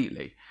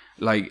completely.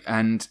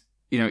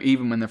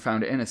 Even when they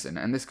found it innocent.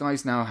 And this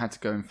guy's now had to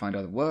go and find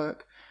other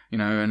work,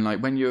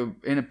 and when you're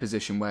in a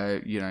position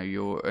where,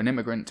 you're an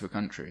immigrant to a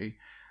country,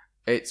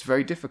 it's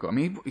very difficult. I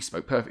mean, he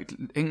spoke perfect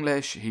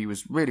English. He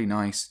was really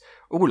nice.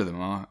 All of them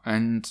are.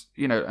 And,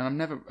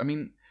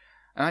 and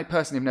I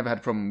personally have never had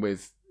a problem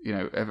with,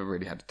 ever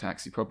really had a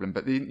taxi problem.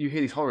 But you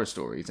hear these horror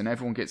stories and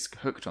everyone gets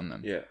hooked on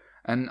them. Yeah.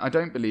 And I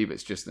don't believe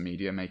it's just the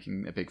media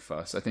making a big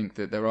fuss. I think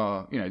that there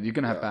are, you're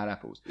going to have bad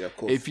apples. Yeah, of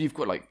course. If you've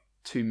got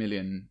 2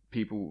 million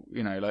people,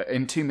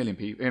 in 2 million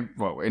people, in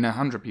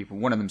 100 people,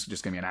 one of them's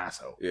just going to be an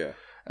asshole. Yeah.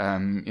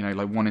 1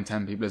 in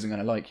 10 people isn't going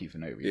to like you for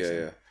no reason.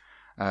 Yeah.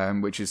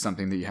 Which is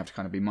something that you have to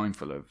kind of be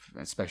mindful of,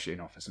 especially in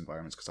office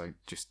environments, because I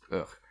just,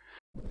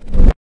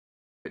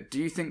 Do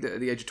you think that at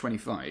the age of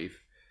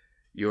 25,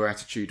 your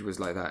attitude was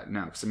like that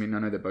now? Because, I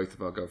know that both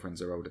of our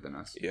girlfriends are older than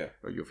us. Yeah.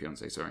 Or your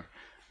fiancé, sorry.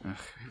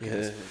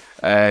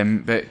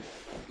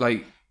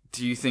 But,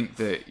 do you think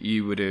that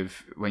you would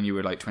have, when you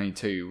were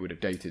 22, would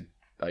have dated,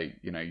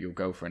 your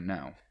girlfriend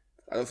now?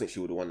 I don't think she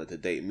would have wanted to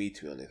date me,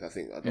 to be honest.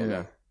 I don't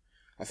know.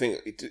 I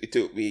think it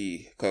took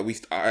me,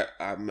 because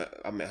I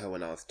met her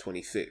when I was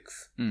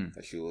 26 and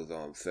she was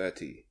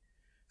 30.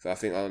 So I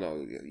think, I don't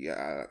know,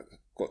 I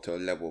got to a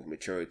level of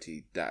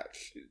maturity that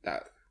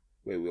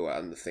where we were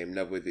on the same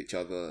level with each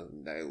other,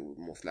 and that it was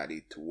most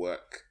likely to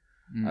work.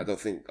 I'm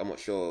not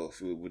sure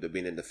if we would have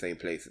been in the same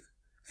place.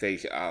 Say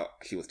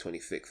she was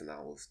 26 and I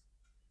was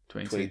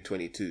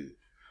 22.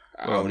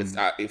 Well,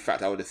 in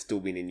fact, I would have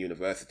still been in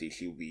university.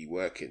 She would be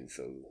working,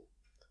 so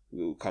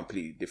we were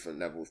completely different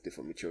levels,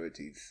 different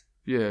maturities.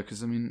 Yeah,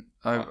 because I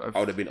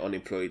would have been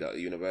unemployed at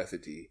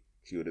university.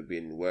 She would have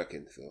been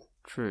working. So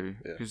true.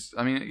 Because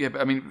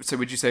so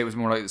would you say it was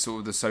more like sort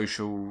of the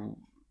social,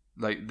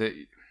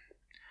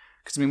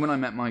 Because when I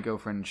met my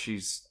girlfriend,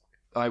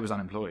 I was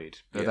unemployed,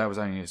 but that was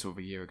only sort of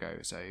a year ago,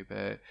 so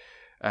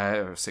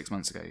or 6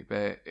 months ago.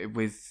 But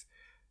with,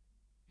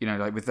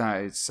 with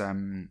that, it's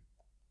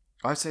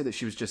I'd say that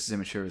she was just as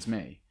immature as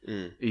me,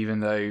 even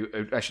though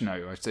actually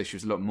no, I'd say she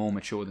was a lot more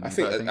mature than me.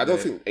 I don't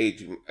think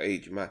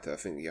age matters. I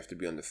think you have to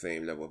be on the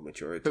same level of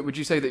maturity. But would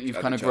you say that you've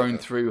kind of grown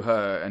through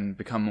her and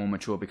become more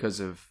mature because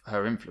of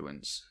her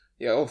influence?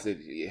 Yeah, also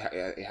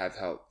it has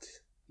helped.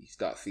 You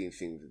start seeing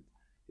things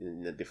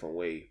in a different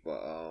way, but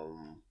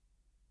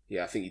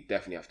I think you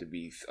definitely have to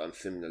be on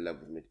similar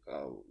levels,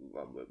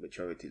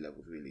 maturity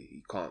levels. Really,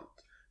 you can't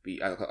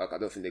be. I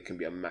don't think there can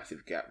be a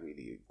massive gap.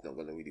 Really, it's not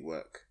going to really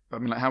work.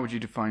 How would you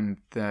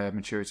define their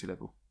maturity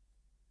level?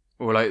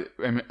 Or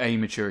a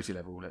maturity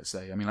level, let's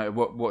say.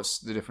 What's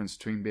the difference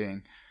between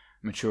being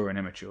mature and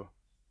immature?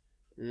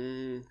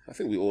 I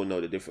think we all know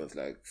the difference.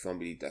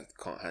 Somebody that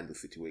can't handle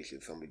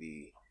situations,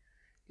 somebody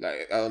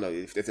I don't know.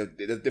 If there's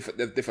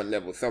different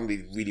levels.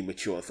 Somebody's really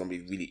mature and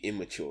somebody's really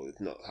immature.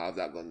 It's not how's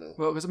that gonna.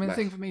 Well, because the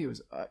thing for me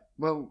was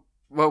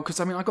because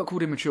I got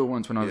called immature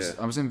once when I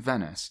was in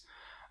Venice,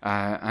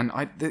 and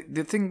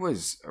the thing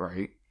was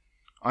right.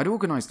 I'd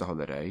organised the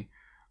holiday.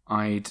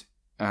 I'd,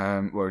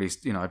 or at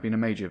least, I'd been a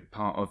major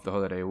part of the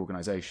holiday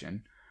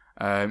organisation.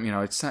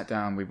 I'd sat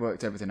down, we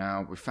worked everything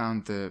out, we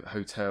found the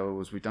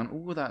hotels, we'd done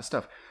all of that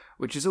stuff,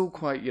 which is all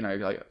quite,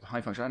 like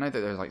high function. I know that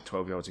there's like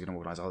 12-year-olds who can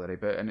organise a holiday,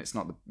 and it's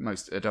not the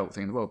most adult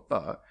thing in the world,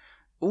 but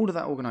all of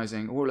that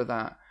organising, all of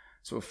that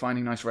sort of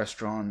finding nice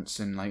restaurants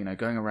and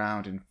going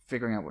around and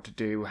figuring out what to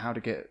do, how to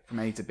get from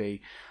A to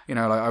B.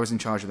 I was in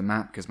charge of the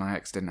map because my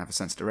ex didn't have a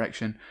sense of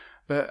direction.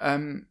 But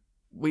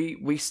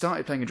we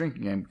started playing a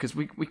drinking game because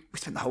we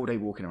spent the whole day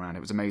walking around.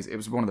 It was amazing. It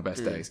was one of the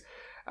best days.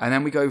 And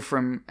then we go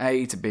from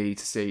A to B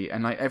to C,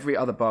 and like every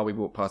other bar we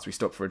walked past, we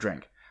stopped for a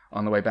drink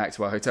on the way back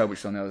to our hotel, which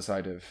is on the other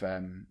side of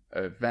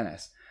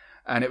Venice.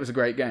 And it was a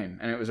great game,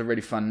 and it was a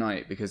really fun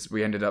night because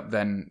we ended up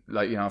then,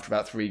 after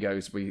about 3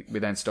 goes, we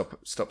then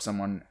stopped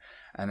someone,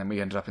 and then we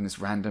ended up in this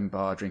random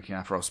bar drinking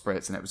Aperol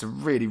Spritz, and it was a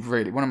really,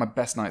 really, one of my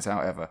best nights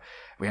out ever.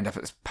 We ended up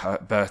at this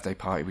birthday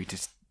party, we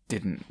just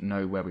didn't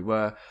know where we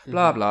were,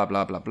 blah, blah,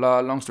 blah, blah, blah.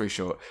 Long story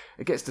short,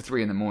 it gets to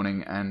 3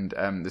 a.m,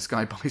 and this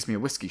guy buys me a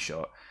whiskey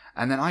shot,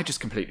 and then I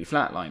just completely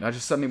flatlined. I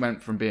just suddenly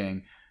went from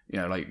being,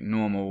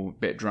 normal,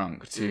 bit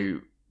drunk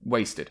to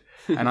wasted,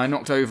 and I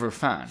knocked over a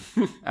fan,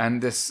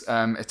 and this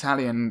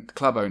Italian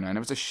club owner, and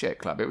it was a shit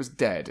club, it was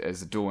dead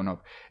as a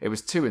doorknob. It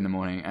was 2 a.m,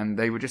 and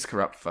they were just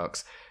corrupt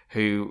fucks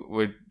who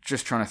were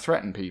just trying to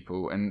threaten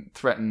people and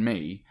threaten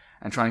me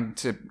and trying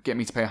to get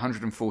me to pay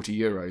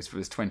 €140 for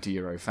this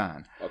 €20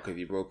 fan. Okay,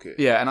 you broke it.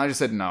 Yeah, and I just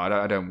said, no,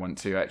 I don't want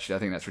to, actually. I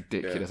think that's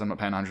ridiculous. Yeah. I'm not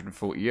paying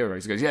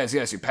 €140. He goes,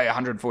 yes, you pay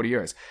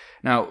 €140.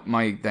 Now,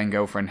 my then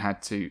girlfriend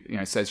had to,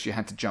 says she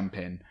had to jump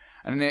in.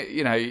 And,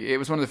 it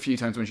was one of the few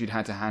times when she'd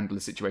had to handle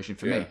the situation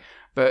for me.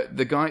 But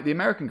the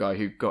American guy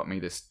who got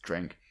me this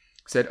drink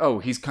said, oh,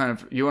 he's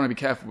you want to be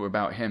careful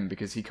about him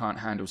because he can't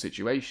handle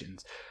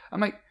situations.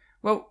 I'm like,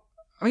 well,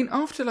 I mean,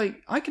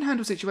 I can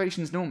handle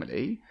situations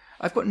normally.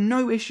 I've got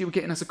no issue with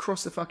getting us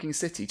across the fucking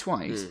city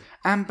twice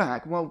and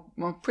back while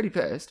pretty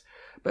pissed.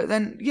 But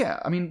then,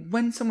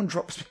 when someone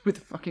drops me with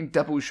a fucking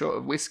double shot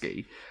of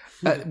whiskey,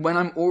 when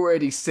I'm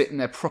already sitting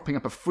there propping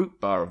up a fruit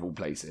bar of all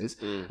places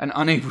and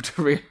unable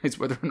to realise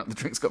whether or not the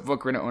drink's got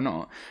vodka in it or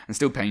not, and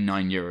still paying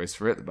 €9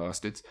 for it, the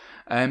bastards.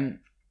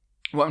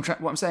 What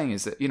I'm saying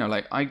is that,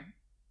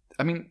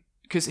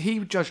 because he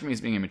judged me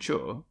as being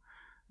immature,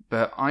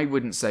 but I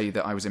wouldn't say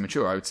that I was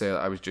immature. I would say that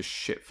I was just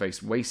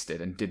shit-faced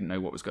wasted and didn't know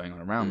what was going on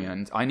around me.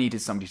 And I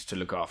needed somebody to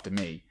look after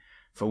me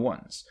for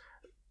once.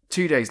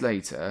 2 days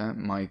later,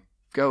 my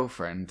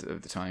girlfriend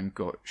at the time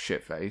got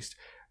shit-faced,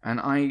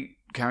 and I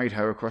carried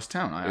her across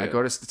town. I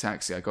got us the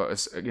taxi. I got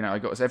us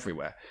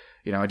everywhere.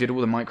 I did all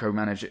the micro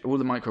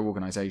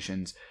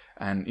organizations,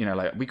 and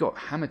we got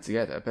hammered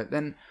together. But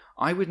then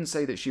I wouldn't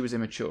say that she was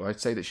immature. I'd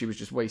say that she was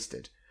just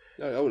wasted.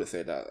 No, I would have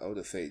said that.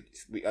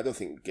 I don't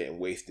think getting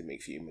wasted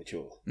makes you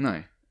immature.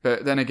 No.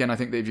 But then again, I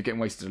think that if you're getting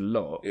wasted a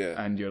lot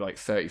and you're like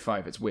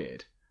 35, it's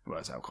weird. Well,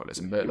 it's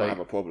alcoholism. But you might have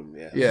a problem,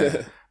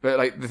 Yeah.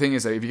 But the thing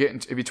is that if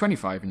you're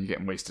 25 and you're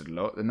getting wasted a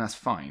lot, then that's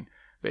fine.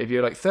 But if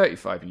you're like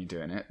 35 and you're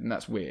doing it, then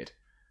that's weird.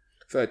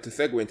 So to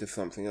segue into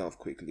something else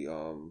quickly,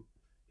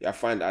 I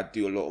find I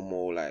do a lot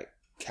more like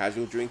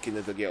casual drinking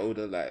as I get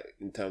older, like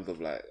in terms of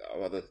like I'd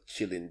rather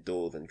chill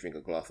indoors and drink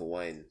a glass of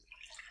wine.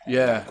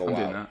 Yeah, go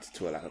out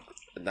to a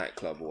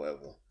nightclub or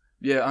whatever.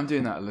 Yeah, I'm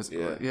doing that a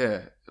little.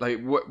 Yeah.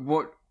 Like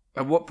what?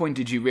 At what point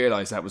did you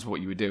realise that was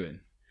what you were doing?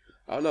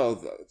 I don't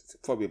know.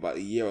 Probably about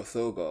a year or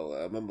so ago.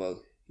 I remember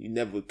you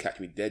never would catch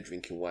me dead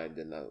drinking wine.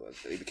 Then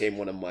it became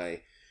one of my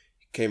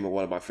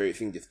favourite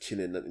things, just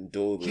chilling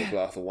indoors with a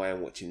glass of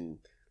wine, watching.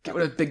 Get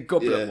one of the big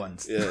goblet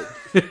ones. Yeah,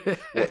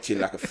 watching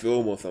like a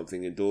film or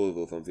something indoors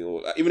or something.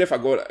 Or like, even if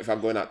I'm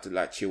going out to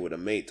like chill with a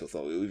mate or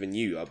something, or even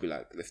you, I'll be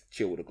like, let's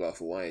chill with a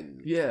glass of wine.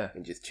 Yeah,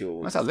 and just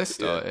chill. That's how this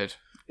started.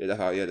 Yeah, that's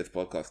how this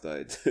podcast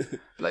started.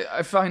 Like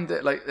I find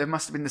that like there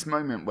must have been this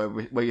moment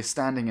where you're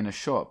standing in a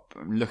shop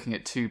and looking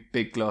at 2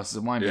 big glasses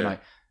of wine, being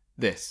like,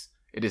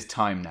 it is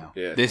time now.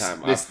 Yeah,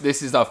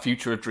 this is our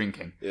future of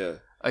drinking. Yeah.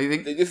 I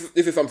think this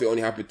is something that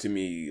only happened to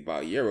me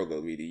about a year ago,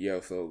 really, a year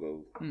or so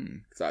ago.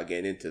 Started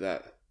getting into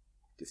that.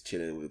 Just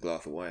chilling with a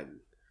glass of wine,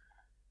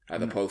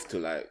 as opposed to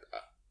like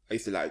I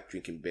used to like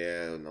drinking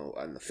beer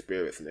and the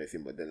spirits and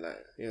everything, but then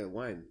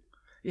wine.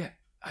 Yeah,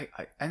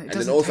 and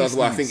then also as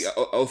well, nice. I think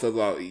also as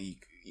well, you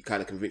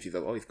kind of convince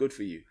yourself, it's good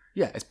for you.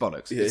 Yeah, it's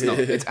bollocks. It's not.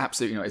 It's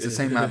absolutely not. It's the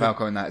same amount of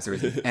alcohol in that as there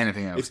is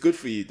anything else. It's good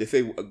for you. They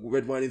say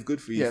red wine is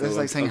good for you. Yeah, that's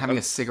like saying having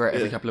a cigarette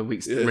every couple of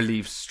weeks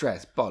relieves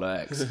stress.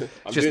 Bollocks.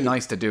 It's just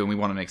nice to do, and we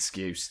want an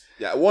excuse.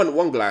 Yeah,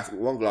 one glass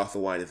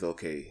of wine is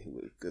okay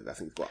because I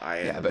think it's got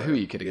iron. Yeah, but who are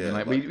you kidding? Yeah,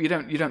 like you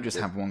don't just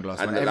have one glass.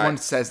 Of wine. Everyone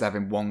says they're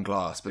having one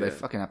glass, but they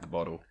fucking have the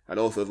bottle. And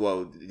also as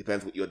well, it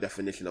depends what your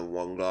definition of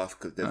one glass,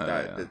 because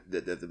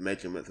there's the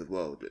measurements as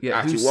well. Yeah,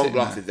 actually, one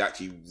glass is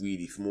actually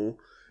really small.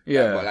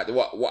 Yeah, but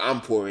like what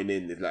I'm pouring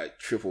in is like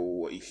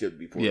triple what you should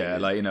be pouring. Yeah,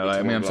 like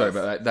I'm sorry,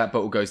 but that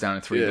bottle goes down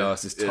in 3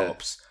 glasses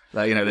tops.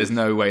 Like there's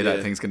no way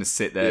that thing's gonna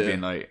sit there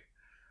being like.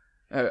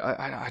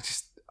 I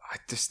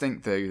just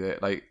think though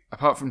that like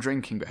apart from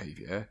drinking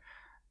behaviour,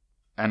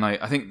 and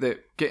I think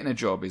that getting a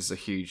job is a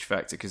huge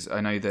factor, because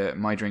I know that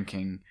my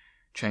drinking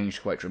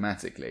changed quite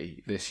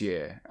dramatically this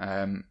year.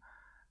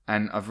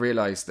 And I've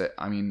realised that,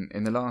 I mean,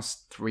 in the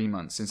last 3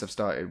 months since I've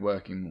started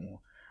working more,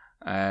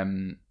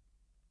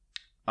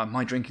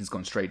 my drinking's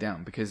gone straight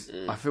down because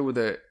I feel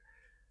that,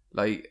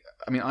 like,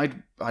 I mean,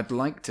 I'd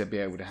like to be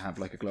able to have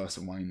like a glass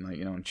of wine, like,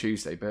 you know, on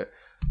Tuesday, but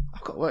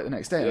I've got to work the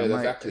next day. And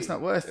I'm like, it's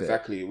not worth it.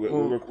 Exactly.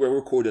 We're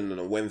recording on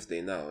a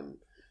Wednesday now, and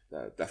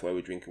that's why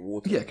we're drinking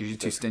water. Yeah, because you're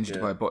too stingy to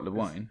buy a bottle of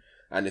wine.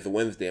 And it's a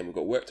Wednesday and we've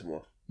got work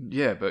tomorrow.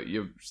 Yeah, but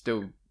you're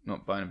still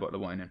not buying a bottle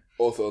of wine in.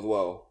 Also, as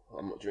well,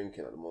 I'm not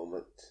drinking at the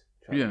moment.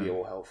 Trying to be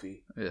all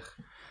healthy. Ugh.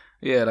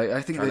 Yeah, like,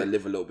 I think trying to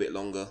live a little bit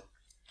longer.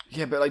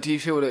 Yeah, but like, do you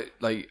feel that,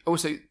 like,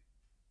 also,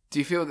 do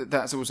you feel that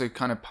that's also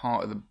kind of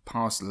part of the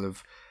parcel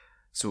of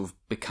sort of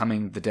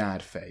becoming the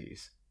dad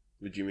phase?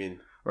 What do you mean?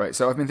 Right,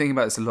 so I've been thinking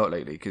about this a lot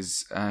lately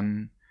because,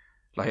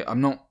 like, I'm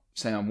not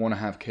saying I want to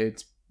have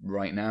kids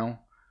right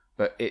now,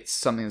 but it's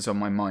something that's on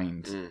my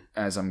mind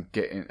as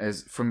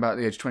from about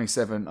the age of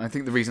 27. I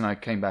think the reason I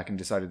came back and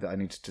decided that I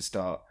needed to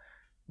start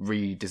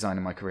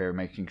redesigning my career and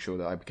making sure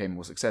that I became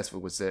more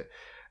successful was that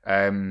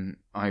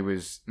I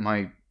was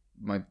my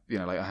you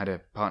know, like, I had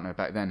a partner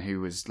back then who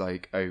was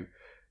like,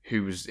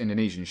 who was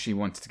Indonesian. She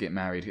wanted to get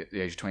married at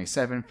the age of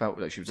 27, felt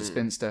like she was a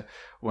spinster,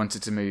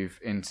 wanted to move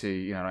into,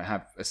 you know, like,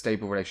 have a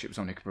stable relationship with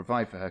someone who could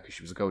provide for her because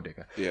she was a gold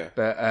digger. Yeah.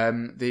 But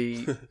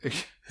the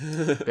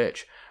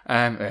bitch,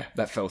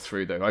 that fell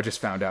through though. I just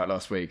found out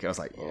last week. I was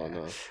like, yeah. Oh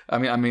no.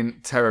 I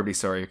mean, terribly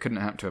sorry. It couldn't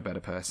happen to a better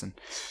person.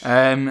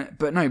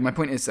 But no, my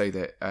point is though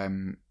that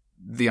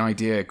the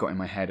idea got in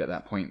my head at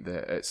that point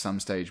that at some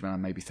stage when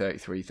I'm maybe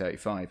 33,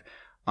 35,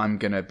 I'm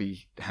gonna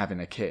be having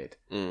a kid.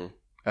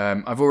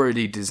 I've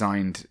already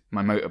designed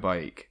my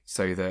motorbike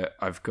so that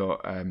I've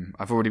got.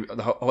 I've already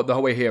the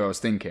whole way here. I was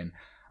thinking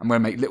I'm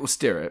going to make little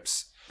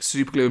stirrups,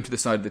 super glue them to the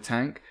side of the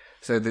tank,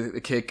 so that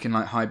the kid can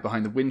like hide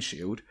behind the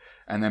windshield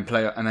and then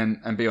play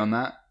and be on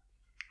that.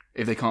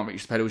 If they can't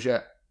reach the pedals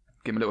yet,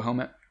 give them a little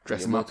helmet,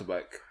 dress them up.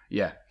 Motorbike.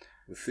 Yeah.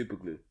 With super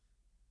glue.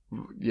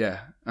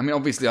 Yeah, I mean,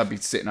 obviously, I'd be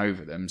sitting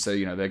over them, so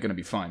you know they're going to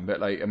be fine. But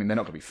like, I mean, they're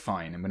not going to be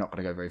fine, and we're not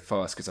going to go very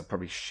fast because I'd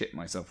probably shit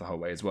myself the whole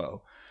way as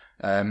well.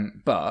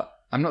 But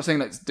I'm not saying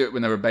let's do it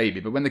when they're a baby,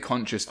 but when they're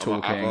conscious,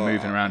 talking,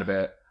 moving around a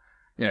bit,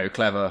 you know,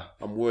 clever.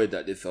 I'm worried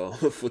that this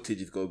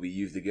footage is going to be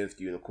used against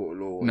you in a court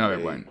of law. No,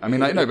 it won't. I mean,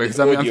 like, no, because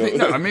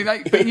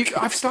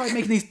I've started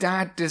making these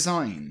dad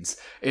designs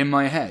in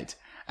my head,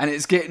 and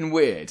it's getting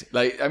weird.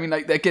 Like, I mean,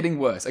 like, they're getting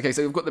worse. Okay,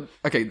 so we've got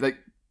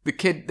the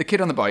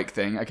kid on the bike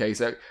thing. Okay,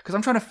 so because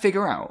I'm trying to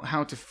figure out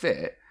how to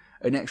fit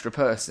an extra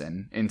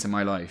person into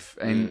my life,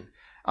 and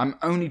I'm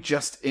only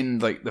just in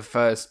like the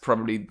first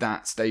probably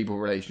that stable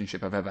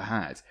relationship I've ever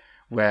had,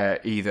 where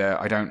either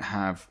I don't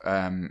have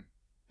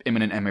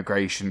imminent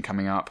emigration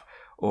coming up,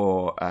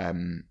 or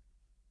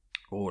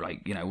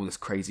like, you know, all this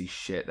crazy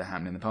shit that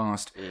happened in the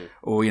past,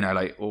 or you know,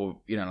 like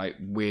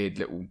weird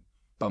little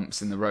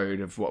bumps in the road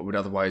of what would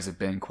otherwise have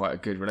been quite a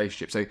good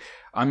relationship. So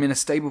I'm in a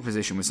stable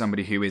position with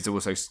somebody who is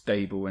also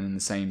stable and in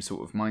the same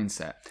sort of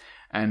mindset,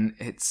 and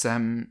it's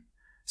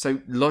so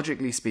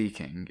logically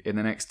speaking, in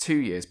the next 2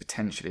 years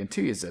potentially, and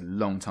 2 years is a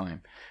long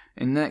time.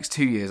 In the next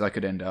 2 years, I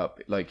could end up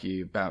like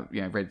you, about,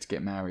 you know, ready to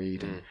get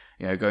married and,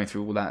 you know, going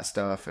through all that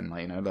stuff and,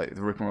 like, you know, like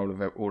the rip and roll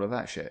of all of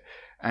that shit.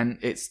 And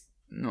it's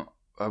not,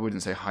 I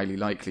wouldn't say highly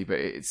likely, but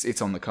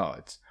it's on the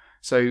cards.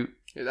 So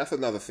yeah, that's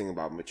another thing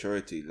about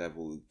maturity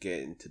level,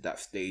 getting to that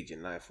stage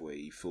in life where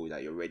you feel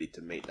that you're ready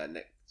to make that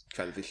next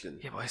transition.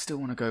 Yeah, but I still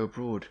want to go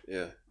abroad.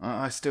 Yeah,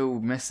 I still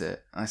miss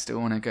it. I still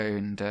want to go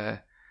and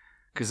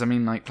because I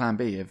mean, like, plan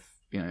B, if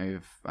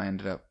I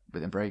ended up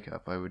with a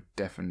breakup, I would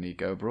definitely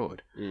go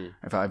abroad. In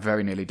fact, I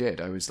very nearly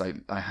did.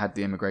 I had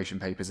the immigration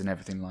papers and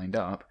everything lined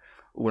up.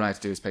 All I had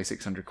to do was pay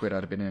 600 quid.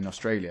 I'd have been in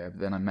Australia.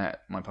 But then I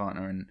met my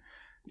partner, and,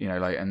 you know,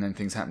 like, and then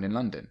things happened in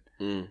London.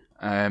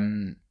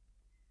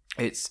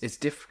 It's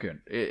difficult.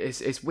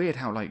 It's weird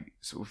how, like,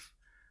 sort of,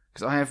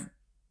 because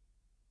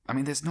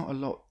there's not a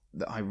lot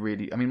that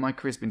my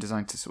career's been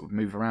designed to sort of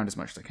move around as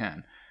much as I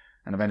can,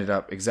 and I've ended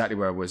up exactly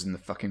where I was in the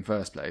fucking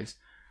first place.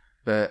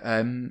 But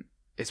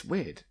it's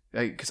weird,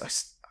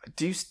 because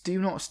do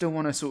you not still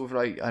want to sort of,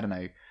 like, I don't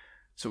know,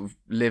 sort of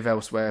live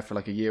elsewhere for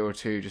like a year or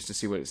two just to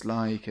see what it's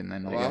like, and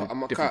then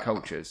like different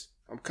cultures?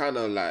 I'm kind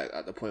of like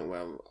at the point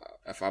where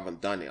if I haven't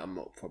done it, I'm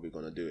not probably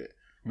gonna do it.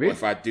 Really? Or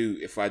if I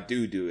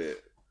do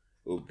it,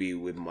 it'll be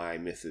with my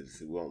missus.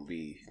 It won't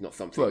be. It's not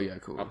something. Well, yeah,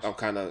 cool. I'm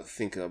kind of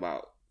thinking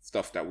about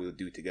stuff that we'll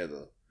do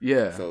together.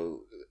 Yeah.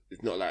 So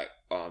it's not like,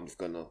 oh, I'm just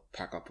gonna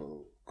pack up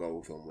and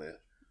go somewhere.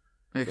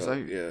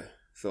 Yeah,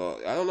 So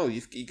I don't know.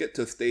 You get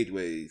to a stage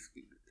where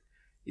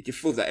it just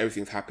feels like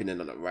everything's happening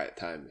at the right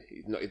time.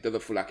 It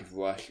doesn't feel like it's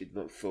rushed. It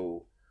doesn't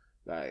feel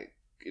like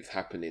it's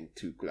happening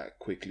too like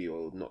quickly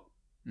or not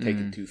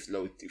taking too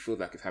slow. It feels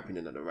like it's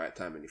happening at the right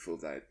time, and it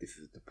feels like this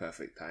is the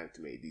perfect time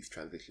to make these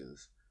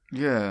transitions.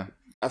 Yeah.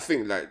 I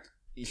think, like,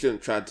 you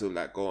shouldn't try to,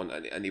 like, go on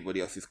anybody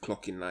else's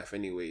clock in life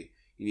anyway.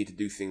 You need to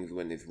do things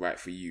when it's right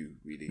for you,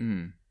 really.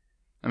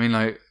 I mean,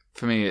 like,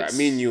 for me, it's... Like,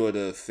 me and you are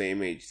the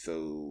same age,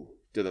 so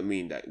doesn't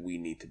mean that we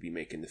need to be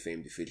making the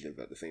same decisions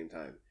at the same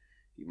time.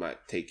 It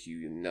might take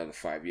you another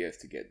 5 years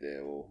to get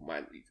there, or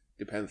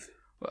depends.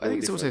 Well, I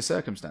think it's also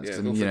circumstances.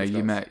 And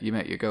you met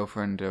your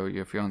girlfriend or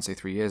your fiance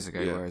 3 years ago,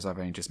 whereas I've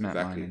only just met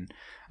mine. And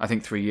I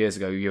think 3 years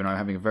ago, you and I were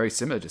having a very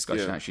similar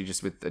discussion, actually,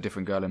 just with a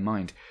different girl in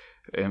mind.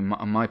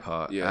 On my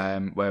part,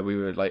 where we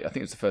were like, I think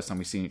it was the first time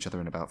we've seen each other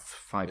in about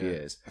 5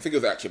 years. I think it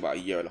was actually about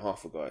 1.5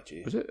 years ago,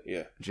 actually. Was it?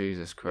 Yeah.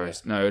 Jesus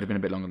Christ. No, it would have been a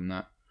bit longer than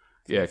that.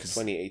 Yeah, because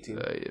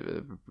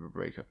 2018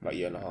 breakup. About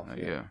 1.5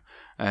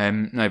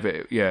 years. No,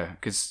 but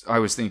because I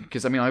was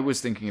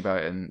thinking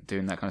about it and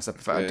doing that kind of stuff.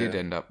 In fact, I did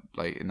end up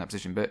like in that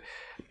position, but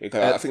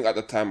because I think at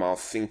the time I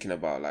was thinking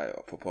about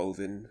like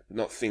proposing,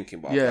 not thinking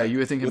about. Yeah, you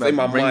were thinking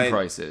about ring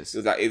prices. It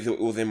was like it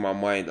was in my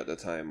mind at the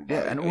time.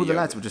 Yeah, and all the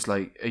lads were just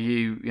like, "Are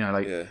you,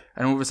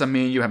 And all of a sudden,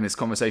 me and you having this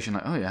conversation,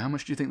 like, "Oh yeah, how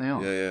much do you think they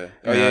are?" Yeah.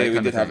 Oh yeah, we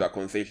did have that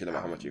conversation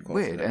about how much it costs.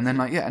 Weird, and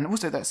then and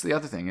also that's the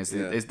other thing is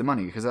the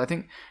money, because I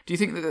think. Do you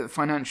think that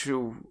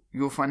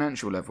your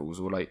financial levels,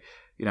 or like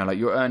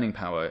your earning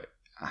power,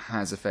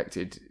 has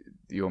affected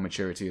your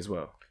maturity as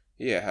well?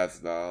 Yeah, it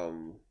has.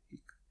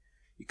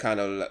 You kind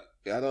of,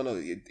 I don't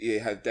know.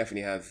 It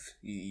definitely has.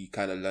 You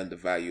kind of learn the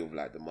value of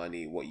like the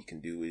money, what you can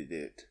do with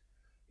it.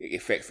 It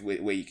affects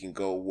where you can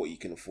go, what you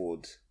can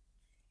afford.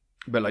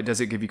 But like,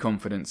 does it give you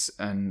confidence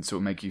and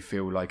sort of make you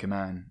feel like a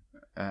man,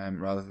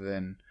 rather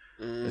than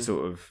a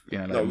sort of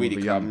like not really?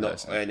 Because I'm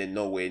not earning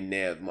nowhere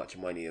near as much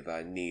money as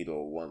I need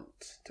or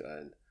want to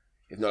earn.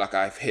 It's not like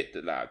I've hit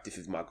the, like, this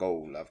is my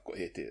goal, I've got to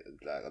hit it.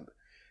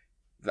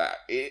 Like,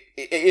 it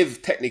is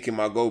technically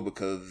my goal,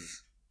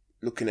 because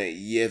looking at it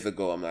years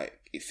ago, I'm like,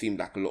 it seemed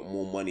like a lot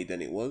more money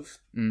than it was.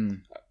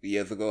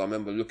 Years ago, I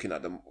remember looking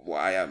at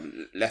what I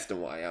am, less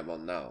than what I am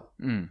on now.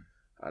 And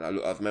I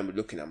remember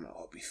looking at it, I'm like,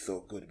 oh, it'd be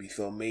so good, it'd be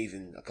so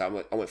amazing. Like, I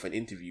went for an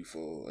interview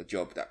for a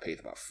job that pays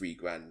about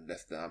 $3,000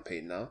 less than I'm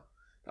paying now.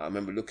 I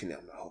remember looking at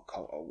it, I'm like, I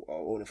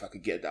wonder if I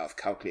could get that. I was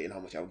calculating how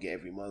much I would get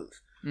every month.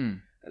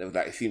 And it was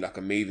like, it seemed like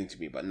amazing to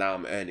me, but now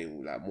I'm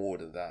earning like more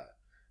than that.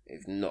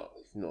 It's not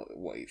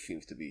what it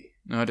seems to be.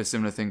 No, I had a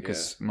similar thing,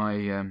 because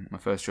my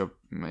first job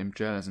in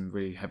journalism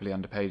really heavily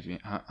underpaid me,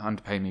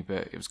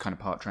 but it was kind of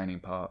part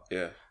training, part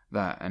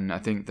that. And I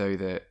think though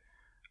that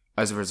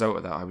as a result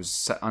of that, I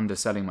was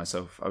underselling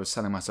myself. I was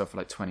selling myself for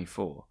like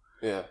 24,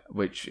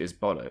 which is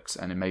bollocks,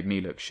 and it made me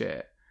look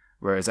shit.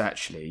 Whereas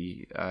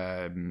actually,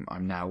 I'm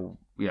now,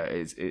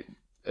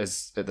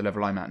 as at the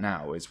level I'm at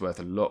now, is worth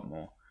a lot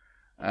more.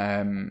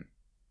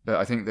 But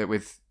I think that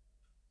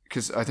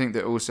because I think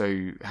that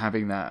also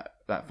having that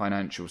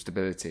financial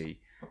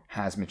stability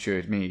has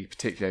matured me,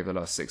 particularly over the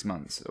last 6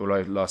 months, or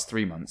the last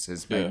 3 months,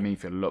 has made me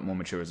feel a lot more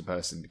mature as a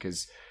person,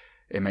 because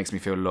it makes me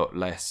feel a lot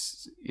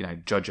less,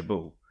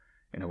 judgeable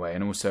in a way.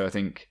 And also I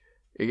think,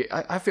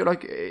 I feel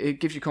like it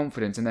gives you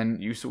confidence, and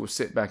then you sort of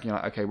sit back and you're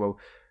like, okay, well,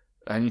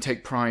 and you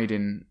take pride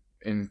in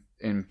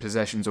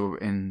possessions or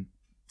in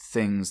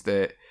things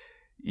that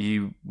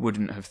you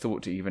wouldn't have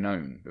thought to even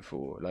own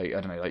before. Like,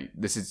 I don't know, like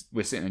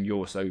we're sitting on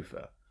your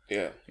sofa.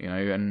 Yeah.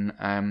 And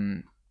I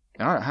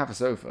don't have a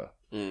sofa.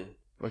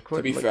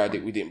 To be fair,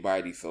 we didn't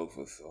buy these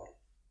sofas, so.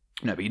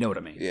 No, but you know what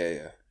I mean.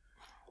 Yeah.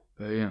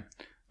 But yeah.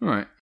 All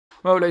right.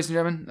 Well, ladies and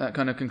gentlemen, that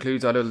kind of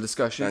concludes our little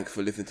discussion. Thanks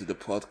for listening to the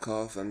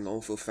podcast, and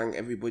also thank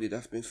everybody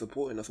that's been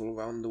supporting us all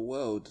around the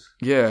world.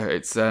 Yeah,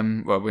 it's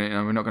well,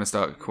 we're not going to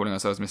start calling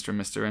ourselves Mr. and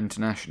Mr.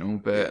 International,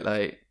 but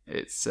like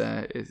it's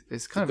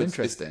kind of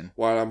interesting.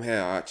 While I'm here,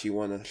 I actually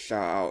want to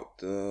shout out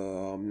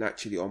the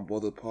Naturally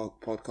Unbothered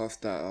podcast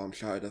that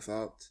shouted us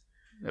out.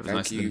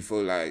 Thank you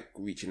for like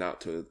reaching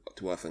out to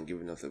us and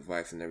giving us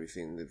advice and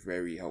everything. They're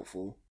very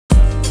helpful.